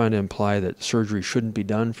am I trying to imply that surgery shouldn't be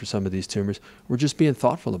done for some of these tumors. We're just being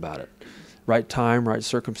thoughtful about it. Right time, right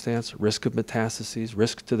circumstance, risk of metastases,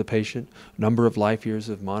 risk to the patient, number of life years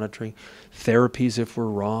of monitoring, therapies if we're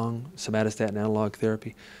wrong, somatostatin analog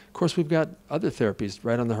therapy. Of course, we've got other therapies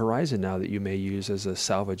right on the horizon now that you may use as a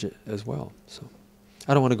salvage as well. So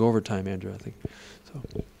I don't want to go over time, Andrew, I think.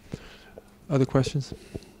 So, other questions?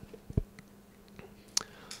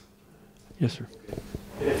 Yes, sir.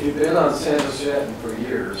 If you've been on sandostatin for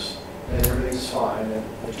years and everything's fine and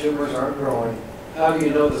the tumors aren't growing, how do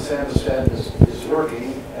you know the sandostatin is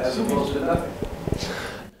working as opposed to nothing?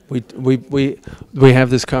 We have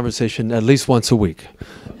this conversation at least once a week.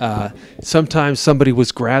 Sometimes somebody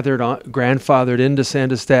was grandfathered into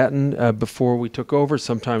sandostatin before we took over.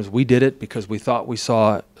 Sometimes we did it because we thought we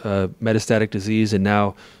saw metastatic disease and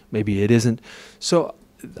now maybe it isn't. So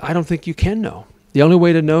I don't think you can know. The only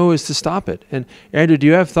way to know is to stop it. And Andrew, do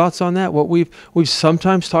you have thoughts on that? What we've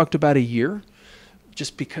sometimes talked about a year,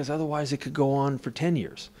 just because otherwise it could go on for 10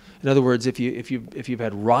 years. In other words, if you've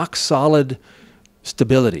had rock solid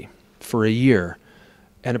stability for a year,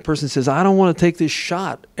 and a person says, I don't want to take this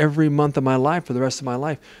shot every month of my life for the rest of my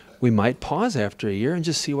life, we might pause after a year and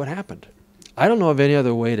just see what happened. I don't know of any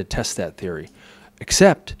other way to test that theory,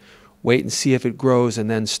 except wait and see if it grows and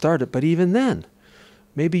then start it. But even then,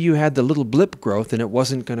 maybe you had the little blip growth and it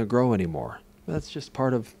wasn't going to grow anymore. That's just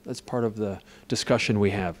part of the discussion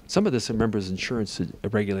we have. Some of this, remember, is insurance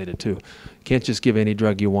regulated too. You can't just give any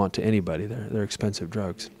drug you want to anybody. They're expensive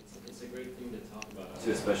drugs. It's a great thing to talk about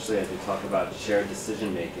too, especially as we talk about shared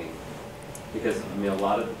decision making, because a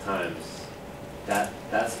lot of the times that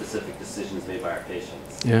specific decision is made by our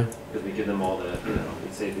patients. Yeah. Because we give them all the,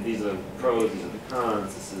 we say these are the pros, these are the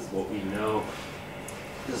cons. This is what we know.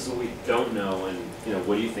 This is what we don't know, and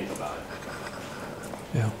what do you think about it?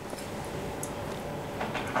 Yeah.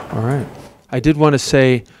 All right. I did want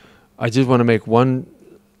to make one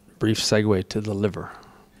brief segue to the liver,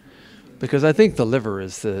 because I think the liver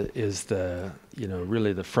is the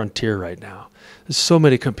really the frontier right now. There's so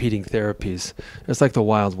many competing therapies. It's like the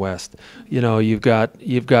Wild West. You've got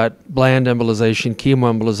bland embolization,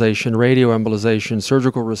 chemoembolization, radioembolization,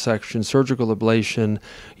 surgical resection, surgical ablation.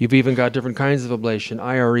 You've even got different kinds of ablation: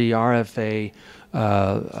 IRE, RFA,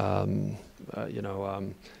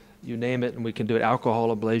 you name it, and we can do it.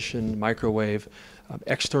 Alcohol ablation, microwave,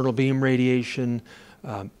 external beam radiation,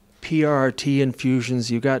 PRRT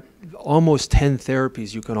infusions. You've got almost 10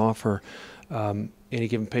 therapies you can offer any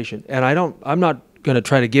given patient. And I'm not going to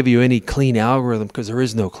try to give you any clean algorithm, because there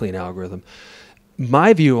is no clean algorithm.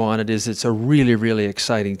 My view on it is it's a really, really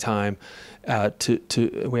exciting time.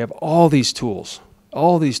 We have all these tools,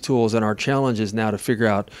 and our challenge is now to figure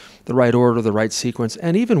out the right order, the right sequence,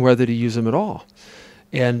 and even whether to use them at all.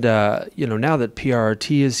 And now that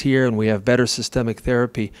PRRT is here and we have better systemic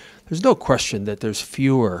therapy, there's no question that there's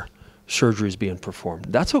fewer surgeries being performed.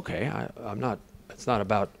 That's okay. It's not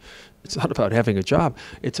about having a job.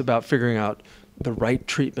 It's about figuring out the right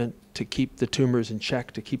treatment to keep the tumors in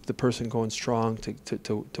check, to keep the person going strong,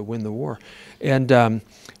 to win the war. And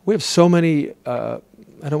we have so many. I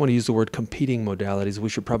don't want to use the word competing modalities. We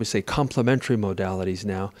should probably say complementary modalities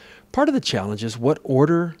now. Part of the challenge is what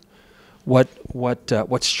order.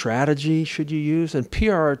 What strategy should you use? And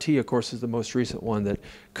PRRT, of course, is the most recent one that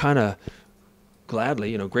kind of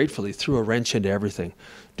gladly, gratefully threw a wrench into everything.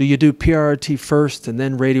 Do you do PRRT first and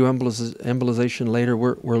then radioembolization later?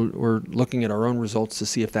 We're looking at our own results to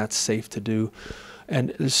see if that's safe to do.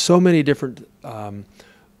 And there's so many different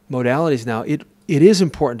modalities now. It is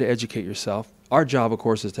important to educate yourself. Our job, of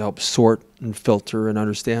course, is to help sort and filter and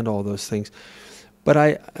understand all those things. But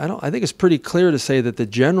I think it's pretty clear to say that the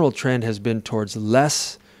general trend has been towards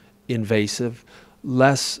less invasive,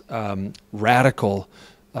 less radical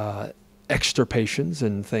extirpations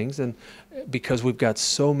and things, and because we've got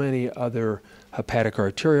so many other hepatic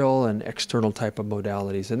arterial and external type of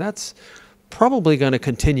modalities, and that's probably going to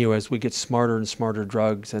continue as we get smarter and smarter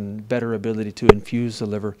drugs and better ability to infuse the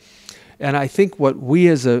liver. And I think what we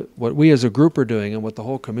as a group are doing, and what the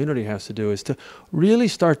whole community has to do, is to really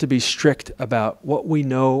start to be strict about what we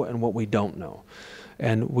know and what we don't know.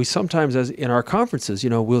 And we sometimes, as in our conferences,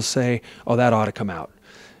 we'll say, "Oh, that ought to come out.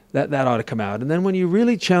 That ought to come out." And then when you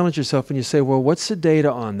really challenge yourself and you say, "Well, what's the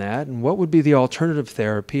data on that? And what would be the alternative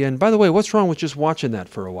therapy? And by the way, what's wrong with just watching that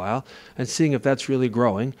for a while and seeing if that's really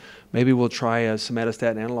growing? Maybe we'll try a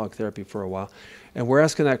somatostatin analog therapy for a while." And we're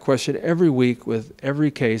asking that question every week with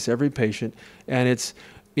every case, every patient. And it's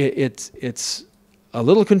a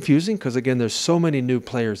little confusing because, again, there's so many new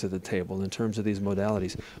players at the table in terms of these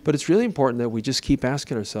modalities. But it's really important that we just keep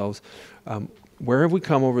asking ourselves, where have we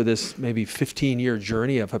come over this maybe 15-year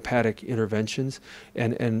journey of hepatic interventions,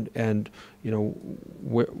 and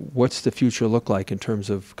what's the future look like in terms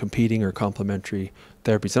of competing or complementary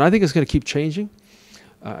therapies? And I think it's going to keep changing.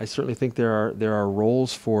 I certainly think there are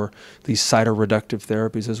roles for these cytoreductive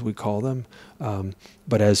therapies, as we call them.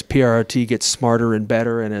 But as PRRT gets smarter and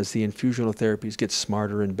better, and as the infusional therapies get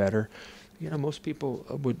smarter and better, most people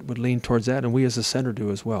would lean towards that, and we as a center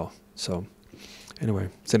do as well. So anyway,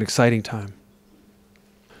 it's an exciting time.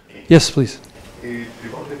 Yes, please.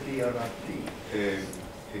 About the PRRT,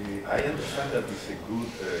 I understand that it's a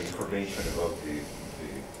good information about the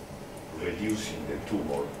reducing the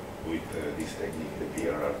tumor with this technique, the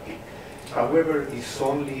PRRT. However, it's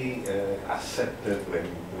only accepted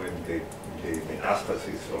when the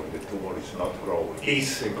metastasis or the tumor is not growing.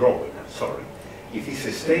 If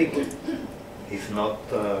it's stable, it's not,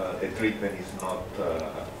 the treatment is not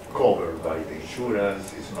covered by the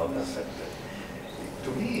insurance, it's not accepted. To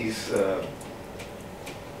me, it's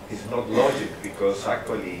not logic, because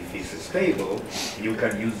actually if it's stable, you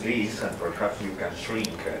can use this and perhaps you can shrink.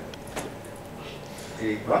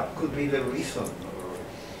 What could be the reason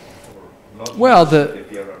for not well, using the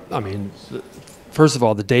PRRT? First of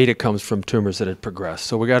all, the data comes from tumors that had progressed,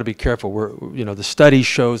 so we got to be careful. The study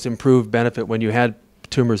shows improved benefit when you had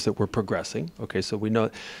tumors that were progressing. Okay, so we know.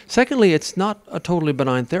 Secondly, it's not a totally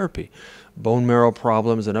benign therapy. Bone marrow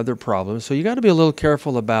problems and other problems. So you got to be a little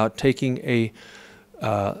careful about taking a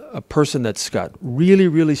person that's got really,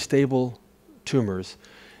 really stable tumors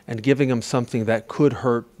and giving them something that could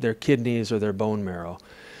hurt their kidneys or their bone marrow.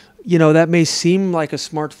 That may seem like a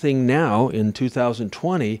smart thing now in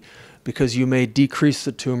 2020 because you may decrease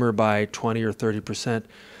the tumor by 20 or 30%.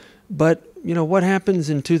 But, what happens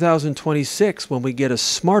in 2026 when we get a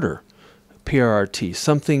smarter PRRT,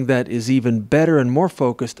 something that is even better and more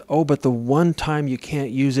focused? Oh, but the one time you can't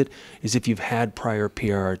use it is if you've had prior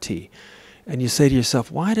PRRT. And you say to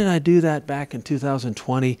yourself, why did I do that back in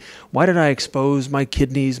 2020? Why did I expose my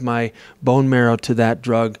kidneys, my bone marrow to that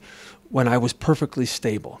drug when I was perfectly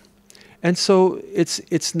stable? And so it's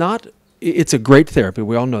a great therapy,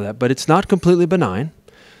 we all know that, but it's not completely benign.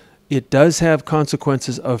 It does have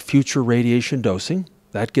consequences of future radiation dosing.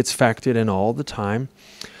 That gets factored in all the time.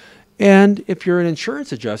 And if you're an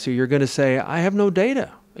insurance adjuster, you're going to say, I have no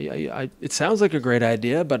data. It sounds like a great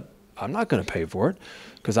idea, but I'm not going to pay for it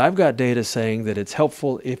because I've got data saying that it's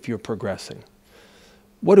helpful if you're progressing.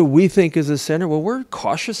 What do we think as a center? Well, we're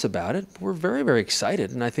cautious about it. We're very, very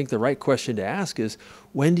excited. And I think the right question to ask is,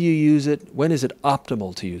 when do you use it? When is it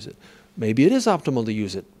optimal to use it? Maybe it is optimal to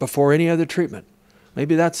use it before any other treatment.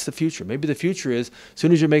 Maybe that's the future. Maybe the future is, as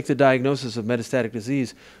soon as you make the diagnosis of metastatic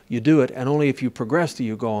disease, you do it, and only if you progress do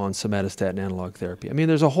you go on somatostatin analog therapy.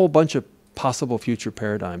 There's a whole bunch of possible future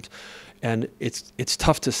paradigms. And it's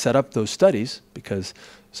tough to set up those studies because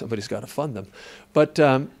somebody's got to fund them. But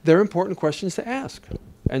they're important questions to ask.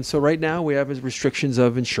 And so right now we have restrictions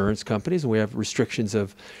of insurance companies, and we have restrictions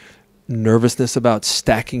of nervousness about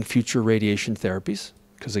stacking future radiation therapies.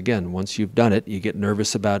 Because again, once you've done it, you get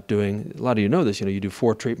nervous about doing, a lot of you know this, you do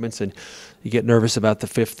 4 treatments and you get nervous about the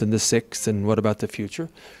 5th and the 6th, and what about the future?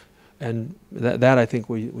 And that I think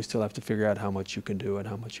we still have to figure out how much you can do and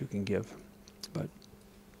how much you can give. But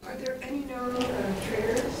are there any known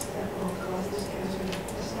triggers that will cause this cancer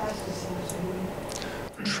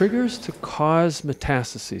metastasis? Triggers to cause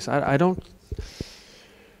metastases? I don't.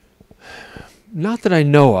 Not that I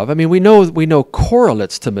know of. We know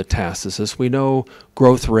correlates to metastasis. We know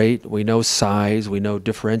growth rate, we know size, we know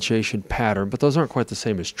differentiation pattern, but those aren't quite the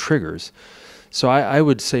same as triggers. So I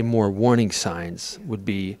would say more warning signs would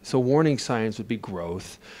be, so warning signs would be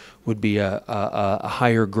growth, would be a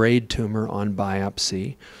higher grade tumor on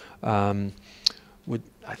biopsy. Would,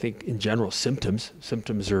 I think in general, symptoms.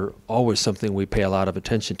 Symptoms are always something we pay a lot of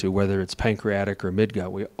attention to, whether it's pancreatic or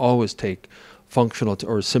midgut. We always take functional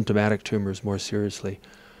or symptomatic tumors more seriously.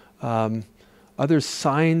 Other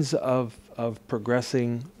signs of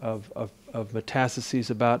progressing of metastases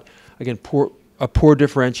about, again, a poor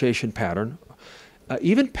differentiation pattern.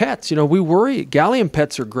 Even PETs, you know, we worry. Gallium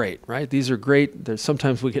PETs are great, right? These are great.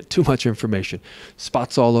 Sometimes we get too much information,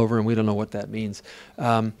 spots all over, and we don't know what that means.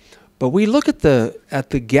 But we look at the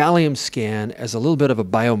gallium scan as a little bit of a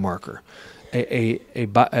biomarker. A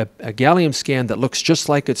gallium scan that looks just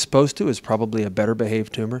like it's supposed to is probably a better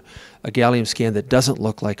behaved tumor. A gallium scan that doesn't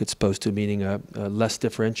look like it's supposed to, meaning a less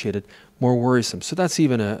differentiated, more worrisome. So that's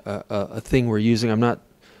even a thing we're using. I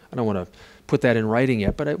don't want to put that in writing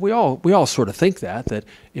yet, but we all sort of think that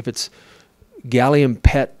if it's gallium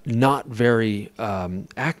PET not very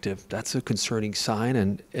active, that's a concerning sign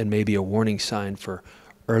and maybe a warning sign for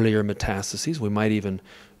earlier metastases. We might even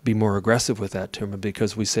be more aggressive with that tumor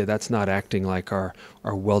because we say that's not acting like our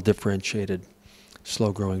well-differentiated,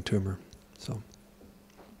 slow-growing tumor. So,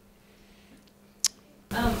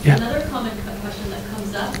 yeah. Another common question that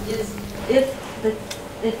comes up is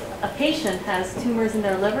if a patient has tumors in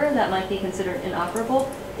their liver that might be considered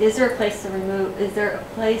inoperable, is there a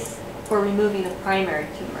place for removing the primary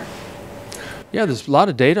tumor? Yeah, there's a lot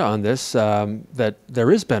of data on this that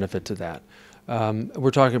there is benefit to that.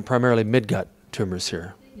 We're talking primarily midgut tumors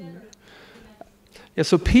here. Yeah,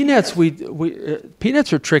 so PNETs,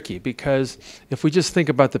 PNETs are tricky because if we just think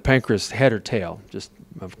about the pancreas head or tail, just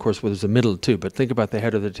of course there's a middle too, but think about the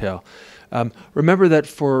head or the tail. Remember that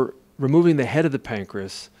for removing the head of the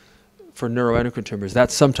pancreas for neuroendocrine tumors,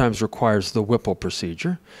 that sometimes requires the Whipple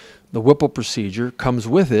procedure. The Whipple procedure comes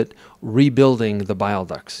with it rebuilding the bile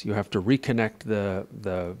ducts. You have to reconnect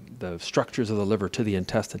the structures of the liver to the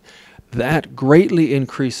intestine. That greatly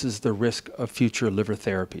increases the risk of future liver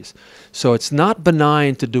therapies. So it's not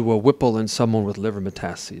benign to do a Whipple in someone with liver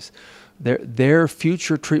metastases. Their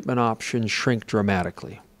future treatment options shrink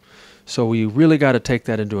dramatically. So we really got to take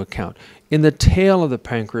that into account. In the tail of the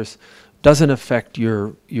pancreas, doesn't affect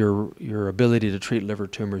your ability to treat liver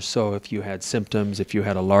tumors. So if you had symptoms, if you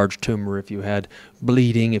had a large tumor, if you had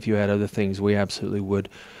bleeding, if you had other things, we absolutely would.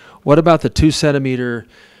 What about the 2 centimeter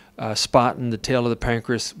spot in the tail of the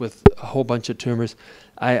pancreas with a whole bunch of tumors?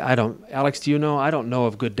 I don't, Alex, do you know? I don't know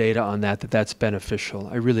of good data on that's beneficial.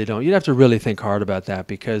 I really don't. You'd have to really think hard about that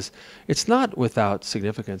because it's not without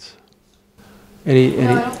significance. No,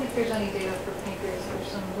 I don't think there's any data for pancreas. There's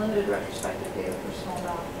some limited retrospective data for small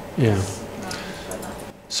bowel. Yeah.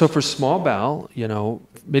 So for small bowel, you know,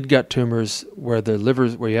 midgut tumors where the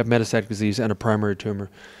livers, where you have metastatic disease and a primary tumor,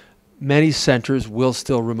 many centers will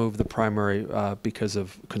still remove the primary because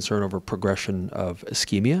of concern over progression of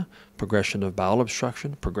ischemia, progression of bowel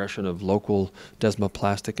obstruction, progression of local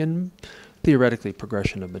desmoplastic, and theoretically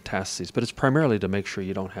progression of metastases. But it's primarily to make sure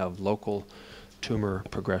you don't have local tumor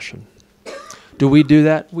progression. Do we do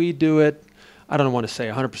that? We do it, I don't want to say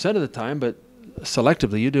 100% of the time, but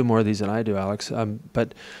selectively. You do more of these than I do, Alex.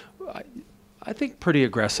 But I think pretty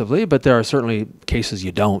aggressively, but there are certainly cases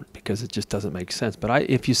you don't because it just doesn't make sense. But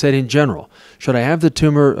if you said in general, should I have the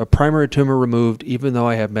tumor, a primary tumor removed even though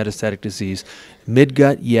I have metastatic disease?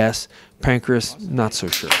 Midgut, yes. Pancreas, not so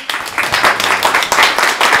sure.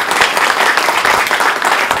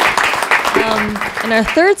 And our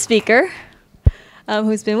third speaker,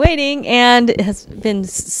 who's been waiting and has been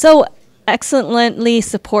so excellently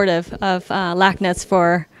supportive of LACNETS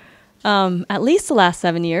for at least the last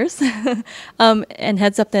 7 years, and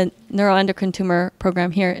heads up the neuroendocrine tumor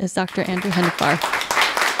program here is Dr. Andrew Hendifar.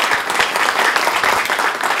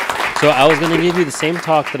 So I was going to give you the same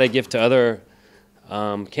talk that I give to other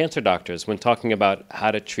cancer doctors when talking about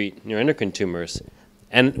how to treat neuroendocrine tumors.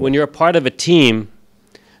 And when you're a part of a team,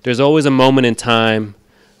 there's always a moment in time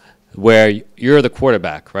where you're the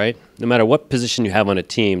quarterback, right? No matter what position you have on a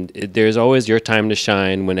team, there's always your time to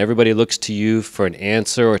shine when everybody looks to you for an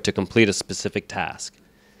answer or to complete a specific task.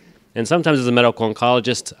 And sometimes as a medical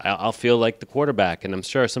oncologist, I'll feel like the quarterback, and I'm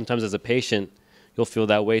sure sometimes as a patient, you'll feel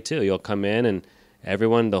that way too. You'll come in and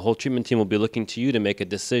everyone, the whole treatment team will be looking to you to make a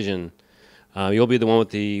decision. You'll be the one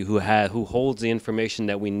with who holds the information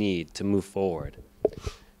that we need to move forward.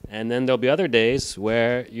 And then there'll be other days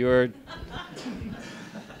where you're...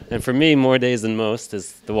 And for me, more days than most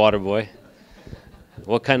is the water boy.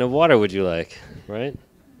 What kind of water would you like, right?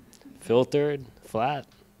 Filtered, flat,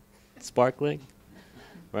 sparkling,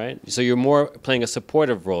 right? So you're more playing a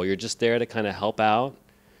supportive role. You're just there to kind of help out.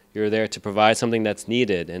 You're there to provide something that's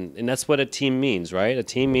needed. And that's what a team means, right? A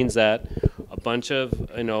team means that a bunch of,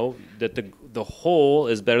 that the whole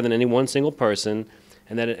is better than any one single person,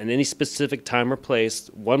 and that at any specific time or place,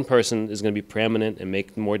 one person is going to be preeminent and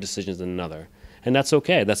make more decisions than another. And that's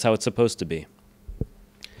okay. That's how it's supposed to be.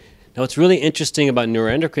 Now, what's really interesting about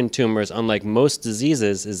neuroendocrine tumors, unlike most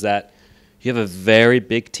diseases, is that you have a very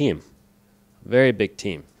big team, very big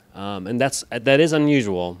team. And that is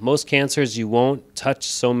unusual. Most cancers, you won't touch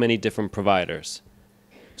so many different providers.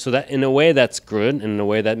 So that, in a way, that's good, and in a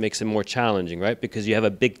way that makes it more challenging, right? Because you have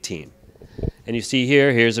a big team. And you see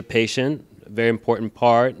here's a patient, a very important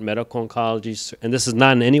part, medical oncology, and this is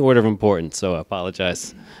not in any order of importance, so I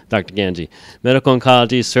apologize, Dr. Gangi. Medical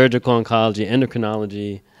oncology, surgical oncology,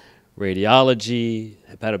 endocrinology, radiology,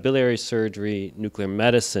 hepatobiliary surgery, nuclear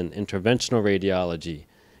medicine, interventional radiology,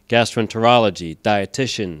 gastroenterology,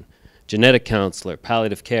 dietitian, genetic counselor,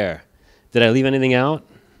 palliative care. Did I leave anything out?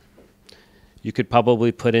 You could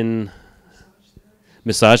probably put in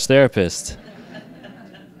massage therapist.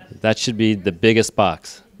 That should be the biggest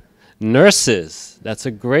box. Nurses, that's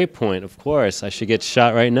a great point. Of course, I should get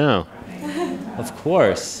shot right now. Of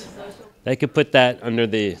course. I could put that under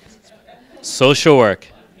the social work.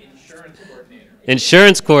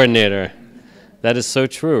 Insurance coordinator. That is so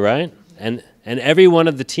true, right? And every one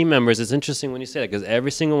of the team members, it's interesting when you say that, because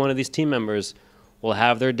every single one of these team members will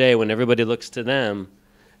have their day when everybody looks to them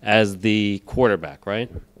as the quarterback,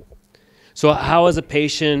 right? So how as a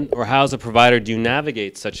patient or how as a provider do you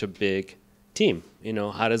navigate such a big team?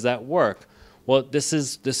 How does that work? Well, this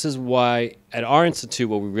is why at our institute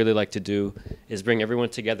what we really like to do is bring everyone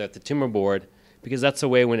together at the tumor board, because that's a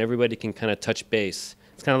way when everybody can kind of touch base.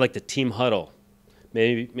 It's kind of like the team huddle.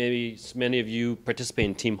 Maybe many of you participate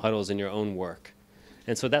in team huddles in your own work.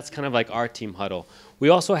 And so that's kind of like our team huddle. We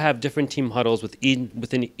also have different team huddles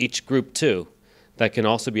within each group too. That can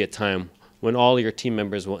also be a time when all your team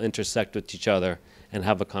members will intersect with each other and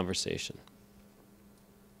have a conversation.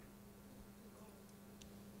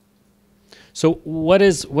 So what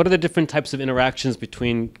are the different types of interactions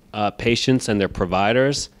between patients and their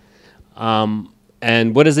providers?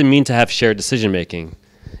 And what does it mean to have shared decision making?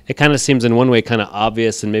 It kind of seems in one way kind of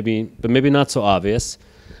obvious, and but maybe not so obvious.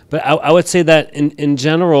 But I would say that in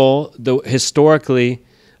general, historically,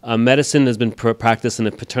 medicine has been practiced in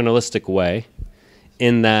a paternalistic way,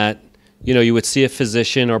 in that you would see a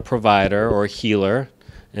physician or provider or a healer,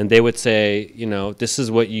 and they would say, this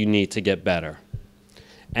is what you need to get better.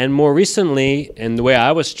 And more recently, and the way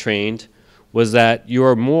I was trained, was that you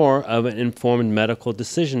are more of an informed medical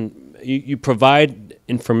decision. You provide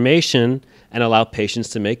information and allow patients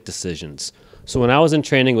to make decisions. So when I was in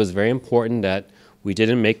training, it was very important that we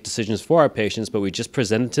didn't make decisions for our patients, but we just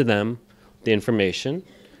presented to them the information,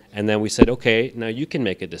 and then we said, okay, now you can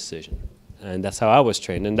make a decision. And that's how I was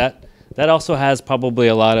trained. And that also has probably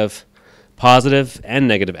a lot of positive and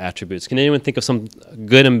negative attributes. Can anyone think of some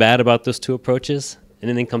good and bad about those two approaches?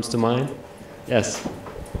 Anything comes to mind? Yes.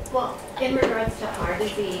 Well, in regards to our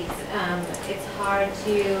disease, it's hard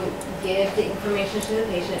to give the information to the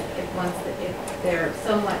patient if they're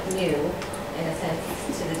somewhat new, in a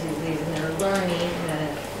sense, to the disease, and they're learning at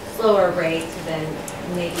a slower rate than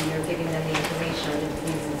maybe you're giving them the information or the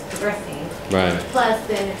disease is progressing. Right. Plus,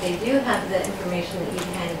 then if they do have the information that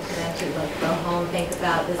you've handed to them to go home, think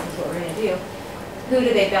about this is what we're going to do, who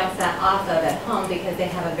do they bounce that off of at home, because they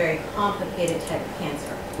have a very complicated type of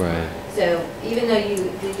cancer. Right. So even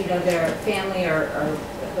though their family or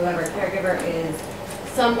whoever caregiver is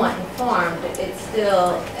somewhat informed, it's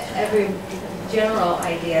still every general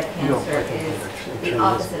idea of cancer is the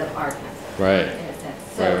opposite of our cancer. Right. In a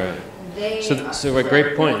sense. So right. So a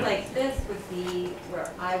great point. Like this would be where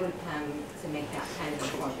I would come to make that kind of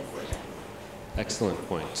informed decision. Excellent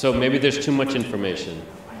point. So maybe there's too much information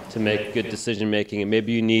to make good decision making, and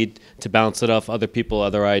maybe you need to bounce it off other people,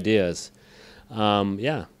 other ideas.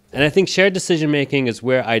 Yeah. And I think shared decision making is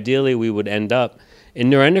where ideally we would end up in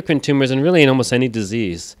neuroendocrine tumors, and really in almost any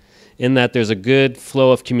disease, in that there's a good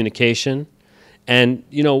flow of communication. And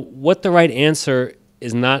what the right answer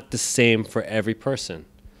is not the same for every person.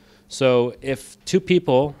 So if two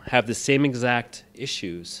people have the same exact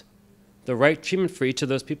issues, the right treatment for each of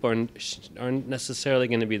those people aren't necessarily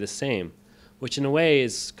going to be the same, which in a way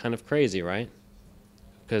is kind of crazy, right?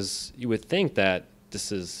 Because you would think that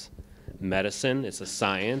this is medicine, it's a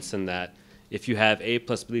science, and that if you have A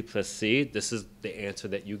plus B plus C, this is the answer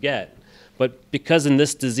that you get. But because in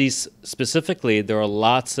this disease specifically, there are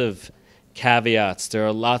lots of caveats, there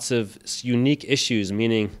are lots of unique issues,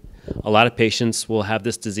 meaning a lot of patients will have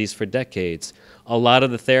this disease for decades. A lot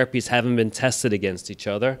of the therapies haven't been tested against each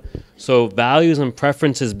other. So values and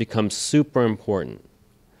preferences become super important.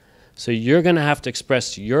 So you're going to have to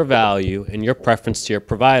express your value and your preference to your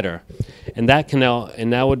provider. And that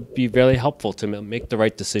would be very helpful to make the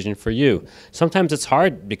right decision for you. Sometimes it's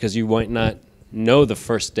hard because you might not know the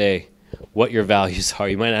first day what your values are.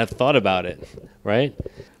 You might not have thought about it, right?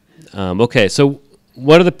 Okay, so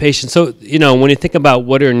what are the patients? So, when you think about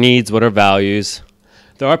what are needs, what are values,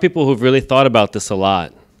 there are people who've really thought about this a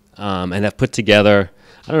lot and have put together,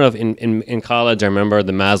 I don't know if in college I remember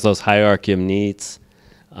the Maslow's hierarchy of needs.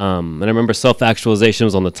 And I remember self-actualization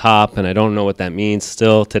was on the top, and I don't know what that means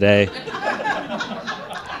still today.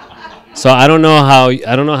 So I don't know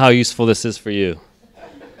how useful this is for you.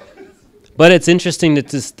 But it's interesting that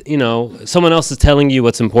just, someone else is telling you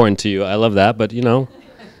what's important to you. I love that, but you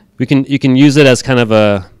can use it as kind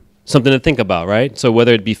of something to think about, right? So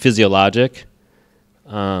whether it be physiologic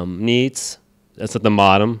needs, that's at the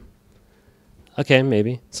bottom. Okay,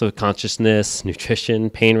 maybe. So consciousness, nutrition,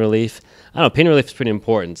 pain relief. I don't know, pain relief is pretty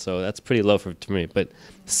important, so that's pretty low to me. But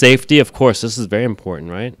safety, of course, this is very important,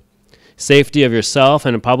 right? Safety of yourself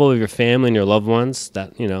and probably of your family and your loved ones.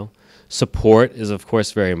 That, support is, of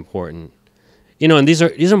course, very important. And these are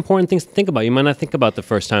important things to think about. You might not think about the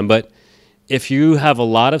first time, but if you have a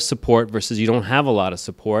lot of support versus you don't have a lot of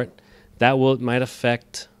support, that might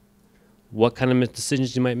affect what kind of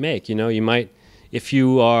decisions you might make. You might, if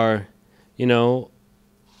you are,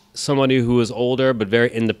 somebody who is older but very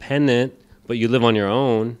independent, but you live on your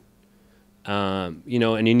own, and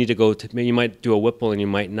you need to go to, maybe you might do a Whipple and you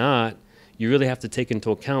might not, you really have to take into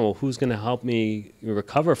account, well, who's going to help me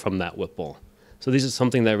recover from that Whipple? So these are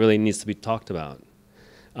something that really needs to be talked about.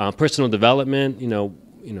 Personal development,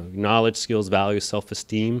 knowledge, skills, values,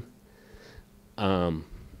 self-esteem. I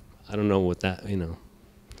don't know what that,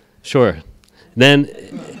 Sure. Then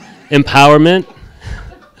empowerment.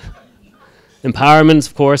 Empowerment,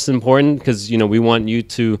 of course, is important because, we want you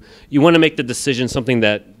want to make the decision something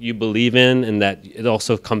that you believe in and that it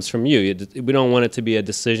also comes from you. We don't want it to be a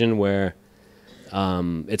decision where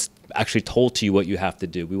it's actually told to you what you have to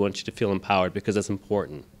do. We want you to feel empowered because that's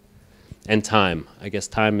important. And time. I guess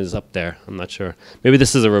time is up there. I'm not sure. Maybe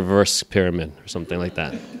this is a reverse pyramid or something like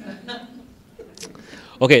that.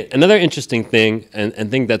 Okay, another interesting thing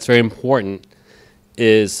and thing that's very important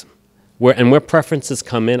is where preferences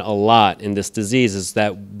come in a lot in this disease is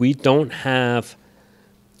that we don't have,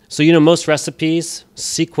 so most recipes,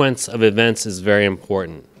 sequence of events is very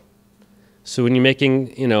important. So when you're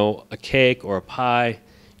making, a cake or a pie,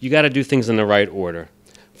 you got to do things in the right order.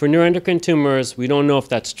 For neuroendocrine tumors, we don't know if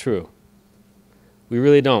that's true. We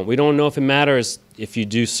really don't. We don't know if it matters if you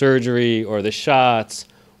do surgery or the shots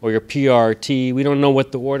or your PRT. We don't know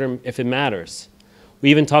what the order, if it matters.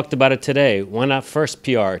 We even talked about it today. Why not first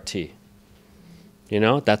PRT?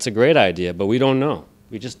 That's a great idea, but we don't know.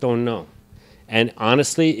 We just don't know. And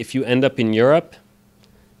honestly, if you end up in Europe,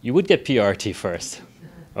 you would get PRT first,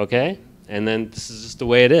 okay? And then this is just the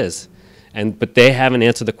way it is. But they haven't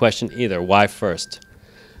answered the question either. Why first?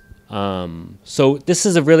 So this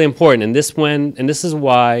is really important, and this is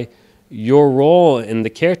why your role in the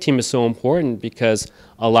care team is so important, because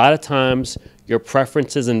a lot of times your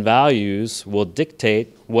preferences and values will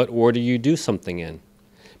dictate what order you do something in,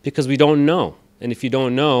 because we don't know. And if you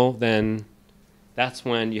don't know, then that's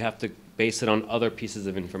when you have to base it on other pieces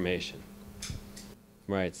of information.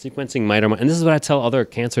 Right, sequencing might or might, and this is what I tell other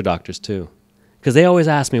cancer doctors too, because they always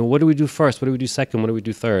ask me, well, what do we do first? What do we do second? What do we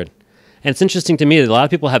do third? And it's interesting to me that a lot of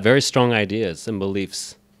people have very strong ideas and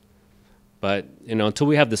beliefs. But until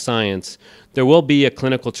we have the science, there will be a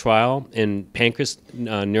clinical trial in pancreas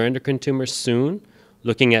neuroendocrine tumors soon,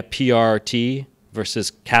 looking at PRRT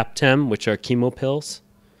versus CAPTEM, which are chemo pills.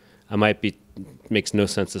 Makes no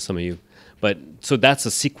sense to some of you. But so that's a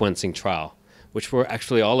sequencing trial, which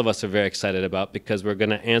all of us are very excited about, because we're going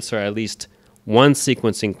to answer at least one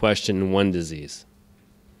sequencing question in one disease.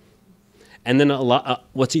 And then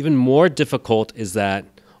what's even more difficult is that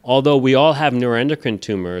although we all have neuroendocrine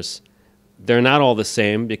tumors, they're not all the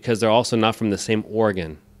same because they're also not from the same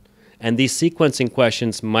organ. And these sequencing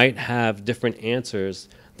questions might have different answers.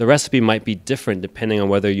 The recipe might be different depending on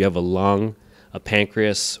whether you have a lung, a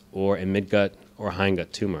pancreas, or a midgut or a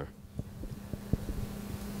hindgut tumor.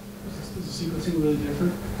 Is the sequencing really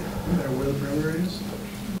different no matter where the parameter is?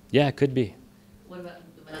 Yeah, it could be. What about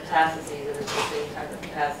the metastases? If it's the same type of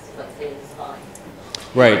metastasis, let's say it's fine.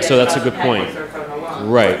 Right, so that's a good point.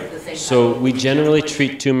 Right, so we generally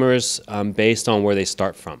treat tumors based on where they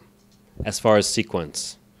start from, as far as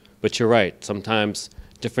sequence. But you're right, sometimes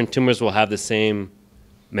different tumors will have the same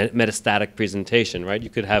metastatic presentation, right? You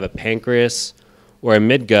could have a pancreas or a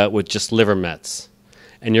midgut with just liver mets.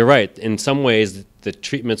 And you're right, in some ways the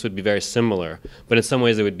treatments would be very similar, but in some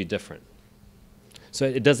ways they would be different. So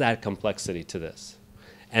it does add complexity to this,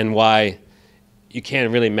 and why you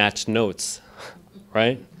can't really match notes,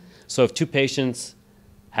 right? So if two patients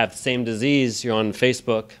have the same disease, you're on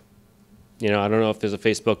Facebook, I don't know if there's a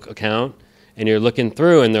Facebook account, and you're looking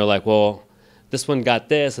through and they're like, well, this one got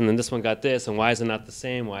this and then this one got this, and why is it not the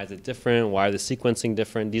same? Why is it different? Why are the sequencing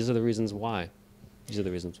different? These are the reasons why. These are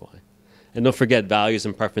the reasons why. And don't forget values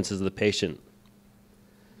and preferences of the patient.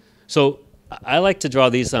 So I like to draw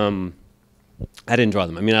these, I didn't draw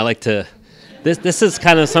them. I mean, I like to, this is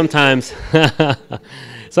kind of sometimes, yes.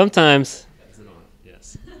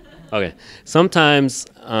 Okay, sometimes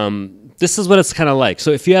this is what it's kind of like.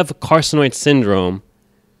 So if you have carcinoid syndrome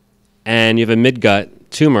and you have a midgut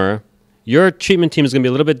tumor, your treatment team is going to be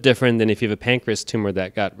a little bit different than if you have a pancreas tumor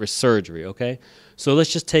that got surgery, okay? So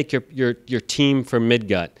let's just take your team for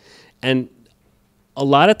midgut. And a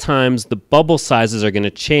lot of times the bubble sizes are going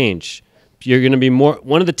to change. You're going to be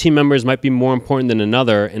one of the team members might be more important than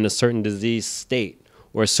another in a certain disease state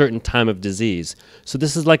or a certain time of disease. So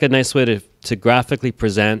this is like a nice way to graphically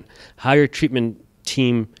present how your treatment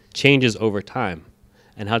team changes over time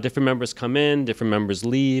and how different members come in, different members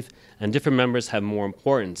leave, and different members have more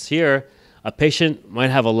importance. Here, a patient might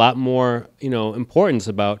have a lot more, importance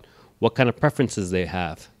about what kind of preferences they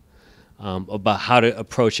have, about how to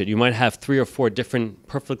approach it. You might have 3 or 4 different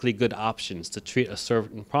perfectly good options to treat a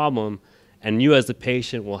certain problem, and you as the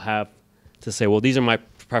patient will have to say, well, these are my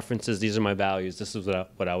preferences, these are my values, this is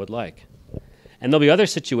what I would like. And there'll be other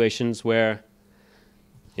situations where,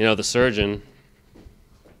 the surgeon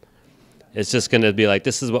is just going to be like,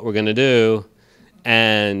 this is what we're going to do,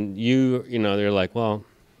 and they're like, well,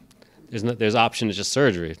 there's option to just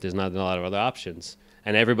surgery. There's not a lot of other options.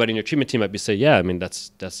 And everybody in your treatment team might be saying, yeah, I mean,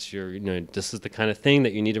 that's your, this is the kind of thing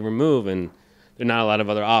that you need to remove, and there are not a lot of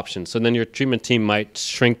other options. So then your treatment team might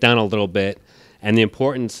shrink down a little bit, and the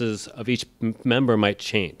importances of each member might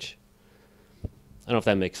change. I don't know if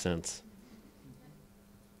that makes sense.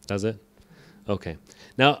 Does it? Okay.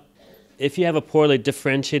 Now, if you have a poorly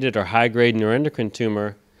differentiated or high-grade neuroendocrine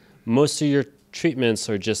tumor, most of your treatments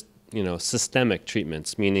are just, systemic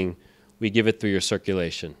treatments, meaning we give it through your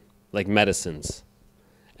circulation, like medicines.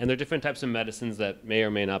 And there are different types of medicines that may or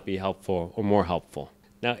may not be helpful or more helpful.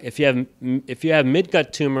 Now, if you have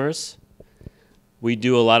midgut tumors, we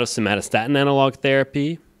do a lot of somatostatin analog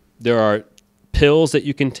therapy. There are pills that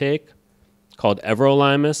you can take called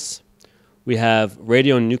everolimus. We have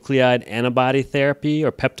radionuclide antibody therapy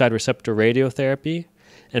or peptide receptor radiotherapy.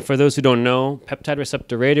 And for those who don't know, peptide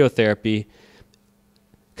receptor radiotherapy,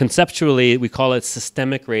 conceptually, we call it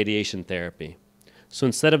systemic radiation therapy. So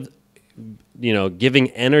instead of giving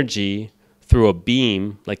energy through a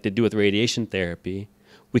beam like they do with radiation therapy,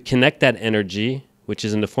 we connect that energy, which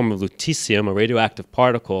is in the form of lutetium, a radioactive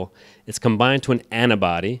particle. It's combined to an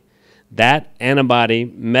antibody. That antibody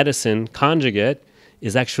medicine conjugate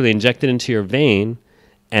is actually injected into your vein,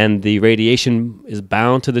 and the radiation is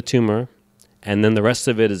bound to the tumor, and then the rest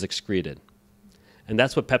of it is excreted. And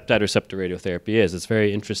that's what peptide receptor radiotherapy is. It's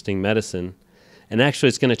very interesting medicine. And actually,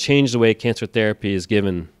 it's going to change the way cancer therapy is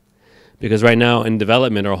given. Because right now in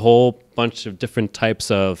development are a whole bunch of different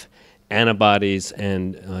types of antibodies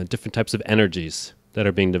and different types of energies that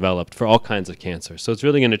are being developed for all kinds of cancer. So it's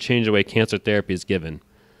really going to change the way cancer therapy is given.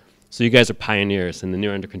 So you guys are pioneers in the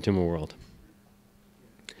neuroendocrine tumor world.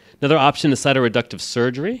 Another option is cytoreductive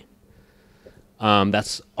surgery.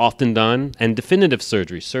 That's often done, and definitive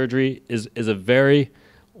surgery. Surgery is a very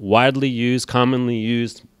widely used, commonly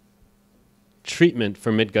used treatment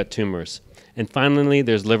for midgut tumors. And finally,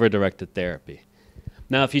 there's liver-directed therapy.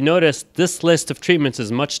 Now, if you notice, this list of treatments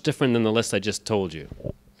is much different than the list I just told you,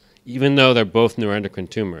 even though they're both neuroendocrine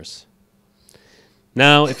tumors.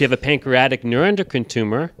 Now, if you have a pancreatic neuroendocrine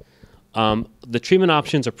tumor, the treatment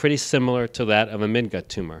options are pretty similar to that of a midgut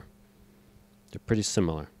tumor. They're pretty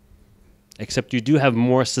similar, except you do have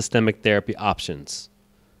more systemic therapy options.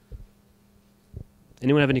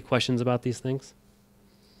 Anyone have any questions about these things?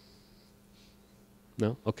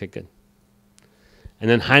 No? Okay, good. And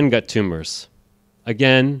then hindgut tumors.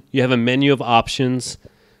 Again, you have a menu of options,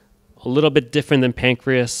 a little bit different than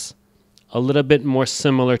pancreas, a little bit more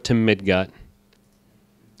similar to midgut.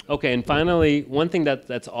 Okay, and finally, one thing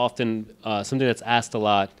that's often, something that's asked a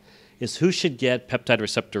lot is who should get peptide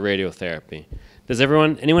receptor radiotherapy? Does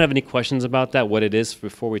anyone have any questions about that, what it is,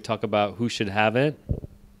 before we talk about who should have it?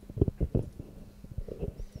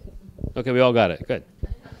 Okay, we all got it, good.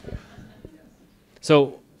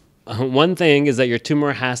 So one thing is that your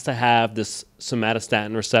tumor has to have this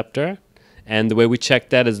somatostatin receptor, and the way we check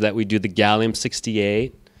that is that we do the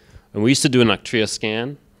gallium-68, and we used to do an Octria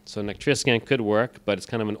scan. So an Octria scan could work, but it's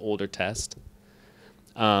kind of an older test.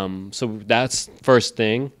 So that's first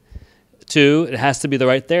thing. Two, it has to be the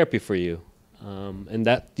right therapy for you. And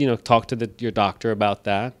that, talk to your doctor about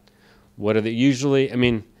that. What are they usually,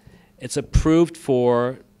 it's approved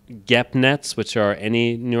for GEP-NETs, which are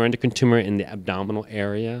any neuroendocrine tumor in the abdominal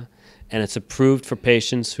area. And it's approved for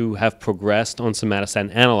patients who have progressed on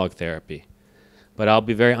somatostatin analog therapy. But I'll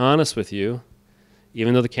be very honest with you,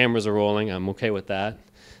 even though the cameras are rolling, I'm okay with that,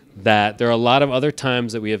 that there are a lot of other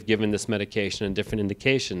times that we have given this medication and different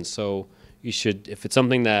indications. So you should, if it's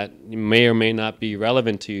something that may or may not be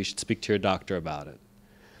relevant to you, you should speak to your doctor about it.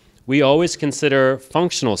 We always consider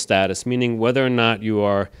functional status, meaning whether or not you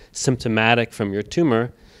are symptomatic from your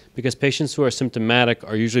tumor, because patients who are symptomatic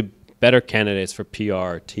are usually better candidates for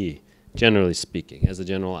PRRT, generally speaking, as a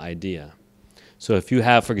general idea. So if you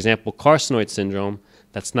have, for example, carcinoid syndrome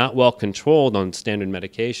that's not well controlled on standard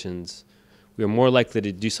medications, we are more likely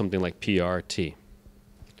to do something like PRRT,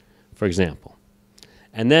 for example.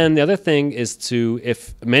 And then the other thing is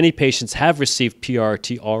if many patients have received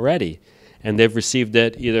PRRT already, and they've received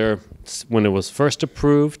it either when it was first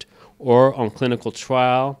approved or on clinical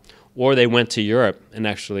trial, or they went to Europe and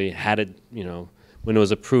actually had it, when it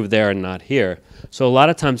was approved there and not here. So a lot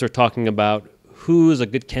of times we're talking about who's a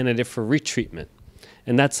good candidate for retreatment.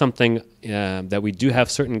 And that's something that we do have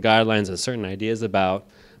certain guidelines and certain ideas about,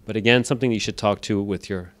 but again, something you should talk to with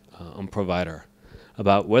your provider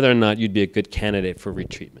about whether or not you'd be a good candidate for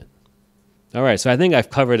retreatment. All right, so I think I've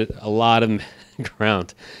covered a lot of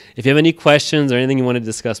ground. If you have any questions or anything you want to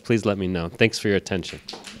discuss, please let me know. Thanks for your attention.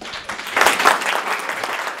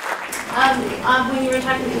 When you were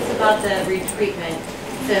talking just about the retreatment,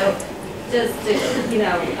 so just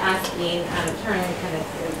asking, turning kind of,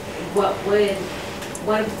 what would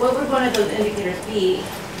one of those indicators be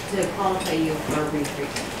to qualify you for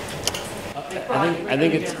retreatment? I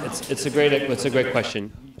think it's a great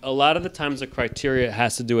question. A lot of the times the criteria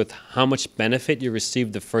has to do with how much benefit you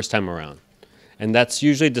received the first time around, and that's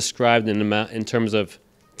usually described in terms of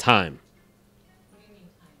time. What do you mean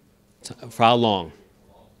time? For how long?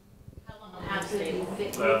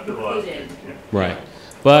 Absolutely. Right.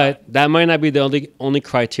 But that might not be the only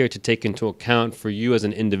criteria to take into account for you as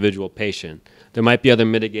an individual patient. There might be other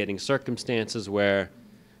mitigating circumstances where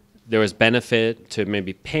there was benefit to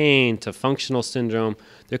maybe pain, to functional syndrome.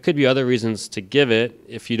 There could be other reasons to give it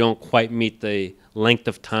if you don't quite meet the length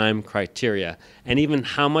of time criteria. And even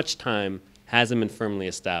how much time hasn't been firmly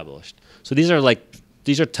established. So these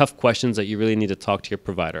are tough questions that you really need to talk to your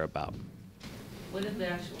provider about. What if the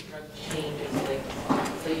actual drug changes?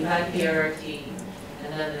 So you had PRRT,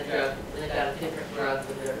 and then they got a different drug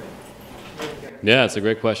with their. Yeah, it's a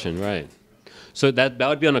great question, right. So that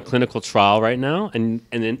would be on a clinical trial right now, and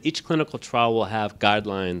then each clinical trial will have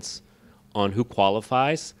guidelines on who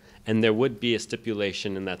qualifies, and there would be a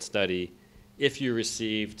stipulation in that study if you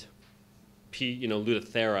received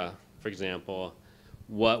Lutathera, for example,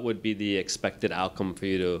 what would be the expected outcome for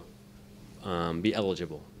you to be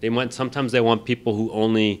eligible. Sometimes they want people who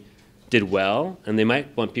only did well, and they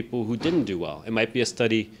might want people who didn't do well. It might be a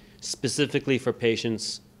study specifically for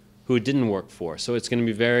patients who it didn't work for. So it's going to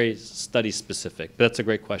be very study specific. But that's a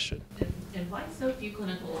great question. And why so few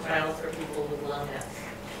clinical trials for people with lung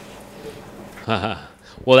cancer?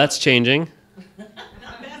 Well, that's changing.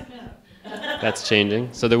 That's changing.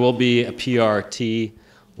 So there will be a PRRT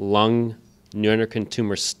lung neuroendocrine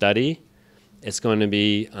tumor study. It's going to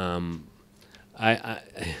be,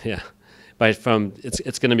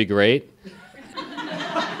 it's going to be great.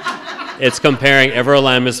 It's comparing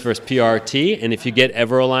everolimus versus PRRT, and if you get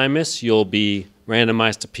everolimus, you'll be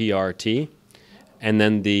randomized to PRRT, and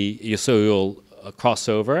then you'll cross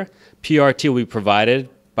over. PRRT will be provided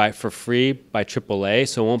for free by AAA,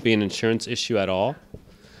 so it won't be an insurance issue at all.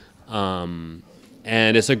 And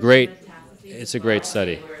it's a great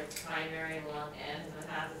study.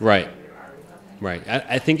 Right. Right.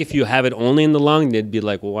 I think if you have it only in the lung, they'd be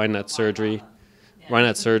like, well, why not surgery? Why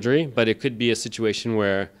not surgery? But it could be a situation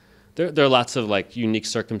where there are lots of unique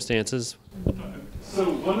circumstances. So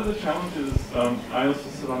one of the challenges, I also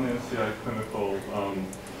sit on the NCI clinical,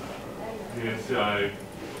 the NCI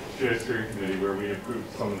GI steering committee where we approved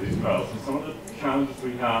some of these trials. And some of the challenges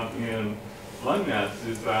we have in lung nets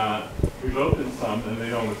is that we've opened some and they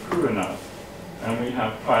don't accrue enough. And we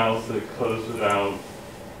have trials that close without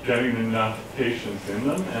getting enough patients in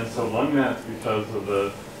them. And so lung nets, because of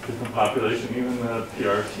the different population, even the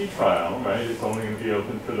PRT trial, right, it's only going to be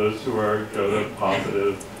open for those who are GOTA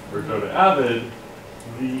positive or GOTA avid.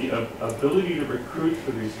 The ability to recruit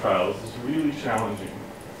for these trials is really challenging.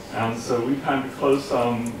 And so we kind of closed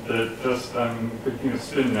some that I'm thinking of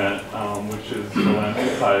SpinNet, which is the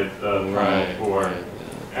landside trial for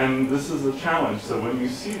And this is a challenge. So when you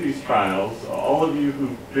see these trials, all of you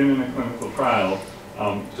who've been in a clinical trial,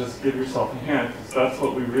 just give yourself a hand, because that's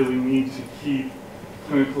what we really need to keep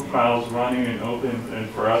clinical trials running and open, and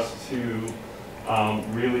for us to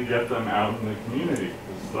really get them out in the community.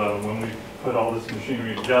 Because when we put all this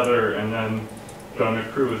machinery together and then don't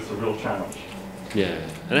accrue, it's a real challenge. Yeah,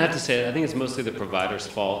 and I have to say, I think it's mostly the provider's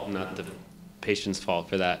fault, not the patient's fault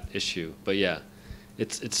for that issue. But yeah,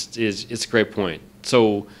 it's a great point.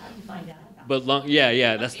 So, but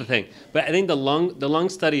yeah, that's the thing. But I think the lung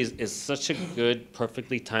study is such a good,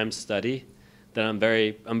 perfectly timed study that I'm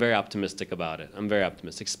very optimistic about it. I'm very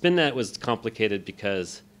optimistic. SpinNet was complicated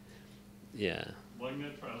because, yeah.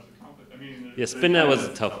 LACNET trials are complicated. I mean, Yeah, SpinNet was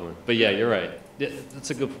a tough one. But yeah, you're right. Yeah, that's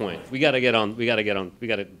a good point. We got to get on. We got to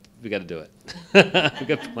do it.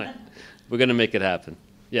 Good point. We're going to make it happen.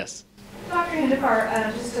 Yes. Dr.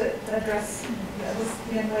 Hendifar, just to address this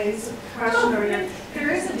young lady's question earlier,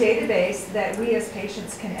 there is a database that we as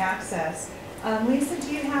patients can access. Lisa,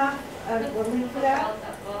 do you have a link for that?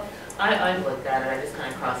 I've looked at it, I just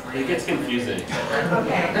kind of crossed my. It gets confusing.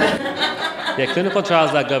 Okay. Yeah,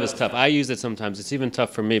 clinicaltrials.gov is tough. I use it sometimes. It's even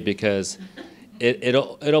tough for me because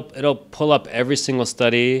it'll pull up every single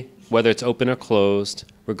study, whether it's open or closed,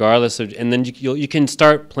 regardless of, and then you can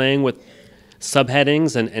start playing with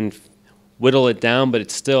subheadings and whittle it down, but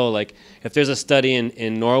it's still like, if there's a study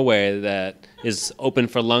in Norway that is open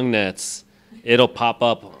for lung nets, it'll pop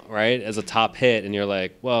up, right, as a top hit, and you're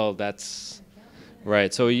like, well, that's,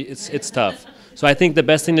 right, so it's tough. So I think the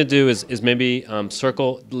best thing to do is maybe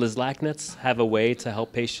circle, does LACNETS have a way to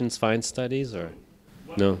help patients find studies, or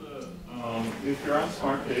no? If you're on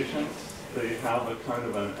Smart Patients, they have a kind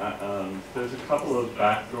of there's a couple of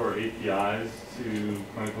backdoor APIs to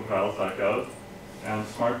clinicaltrials.gov. And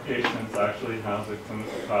Smart Patients actually has a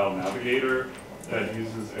clinical trial navigator that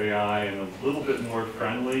uses AI and is a little bit more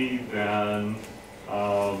friendly than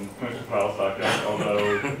clinicaltrials.gov,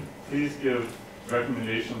 although please give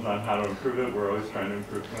recommendations on how to improve it. We're always trying to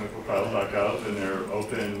improve clinicaltrials.gov, and they're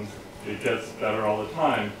open. It gets better all the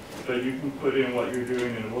time. But you can put in what you're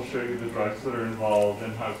doing, and it will show you the drugs that are involved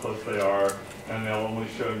and how close they are, and they'll only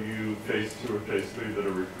show you phase 2 or phase 3 that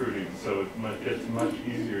are recruiting. So it's much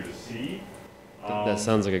easier to see. That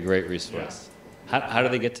sounds like a great resource. Yeah. How do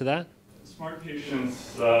they get to that? Smart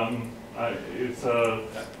Patients, it's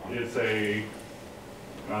a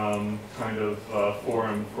kind of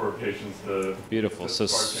forum for patients to. Beautiful. So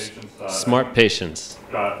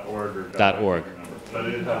smartpatients.org. But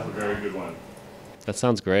it has a very good one. That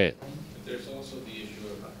sounds great. There's also the issue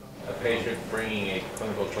of a patient bringing a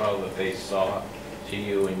clinical trial that they saw to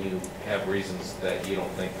you, and you have reasons that you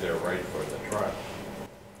don't think they're right for the trial.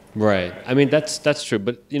 Right. I mean, that's true.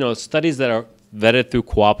 But, you know, studies that are vetted through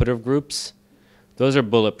cooperative groups, those are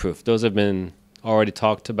bulletproof. Those have been already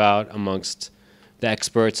talked about amongst the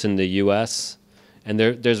experts in the U.S. And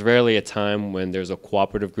there's rarely a time when there's a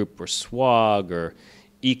cooperative group or SWOG or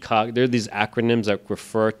ECOG. There are these acronyms that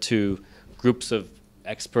refer to groups of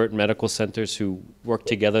expert medical centers who work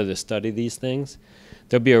together to study these things.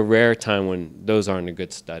 There'll be a rare time when those aren't a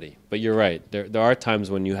good study. But you're right. There are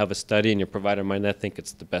times when you have a study and your provider might not think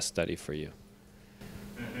it's the best study for you.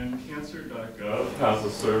 And cancer.gov has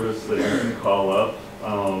a service that you can call up.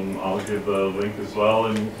 I'll give the link as well,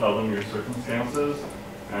 and you tell them your circumstances,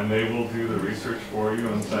 and they will do the research for you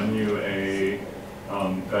and send you a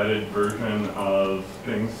vetted version of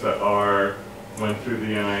things that went through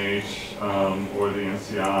the NIH or the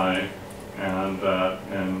NCI and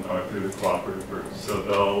are through the cooperative groups. So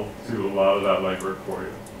they'll do a lot of that legwork for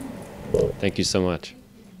you. Thank you so much.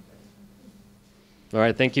 All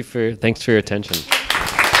right, thanks for your attention.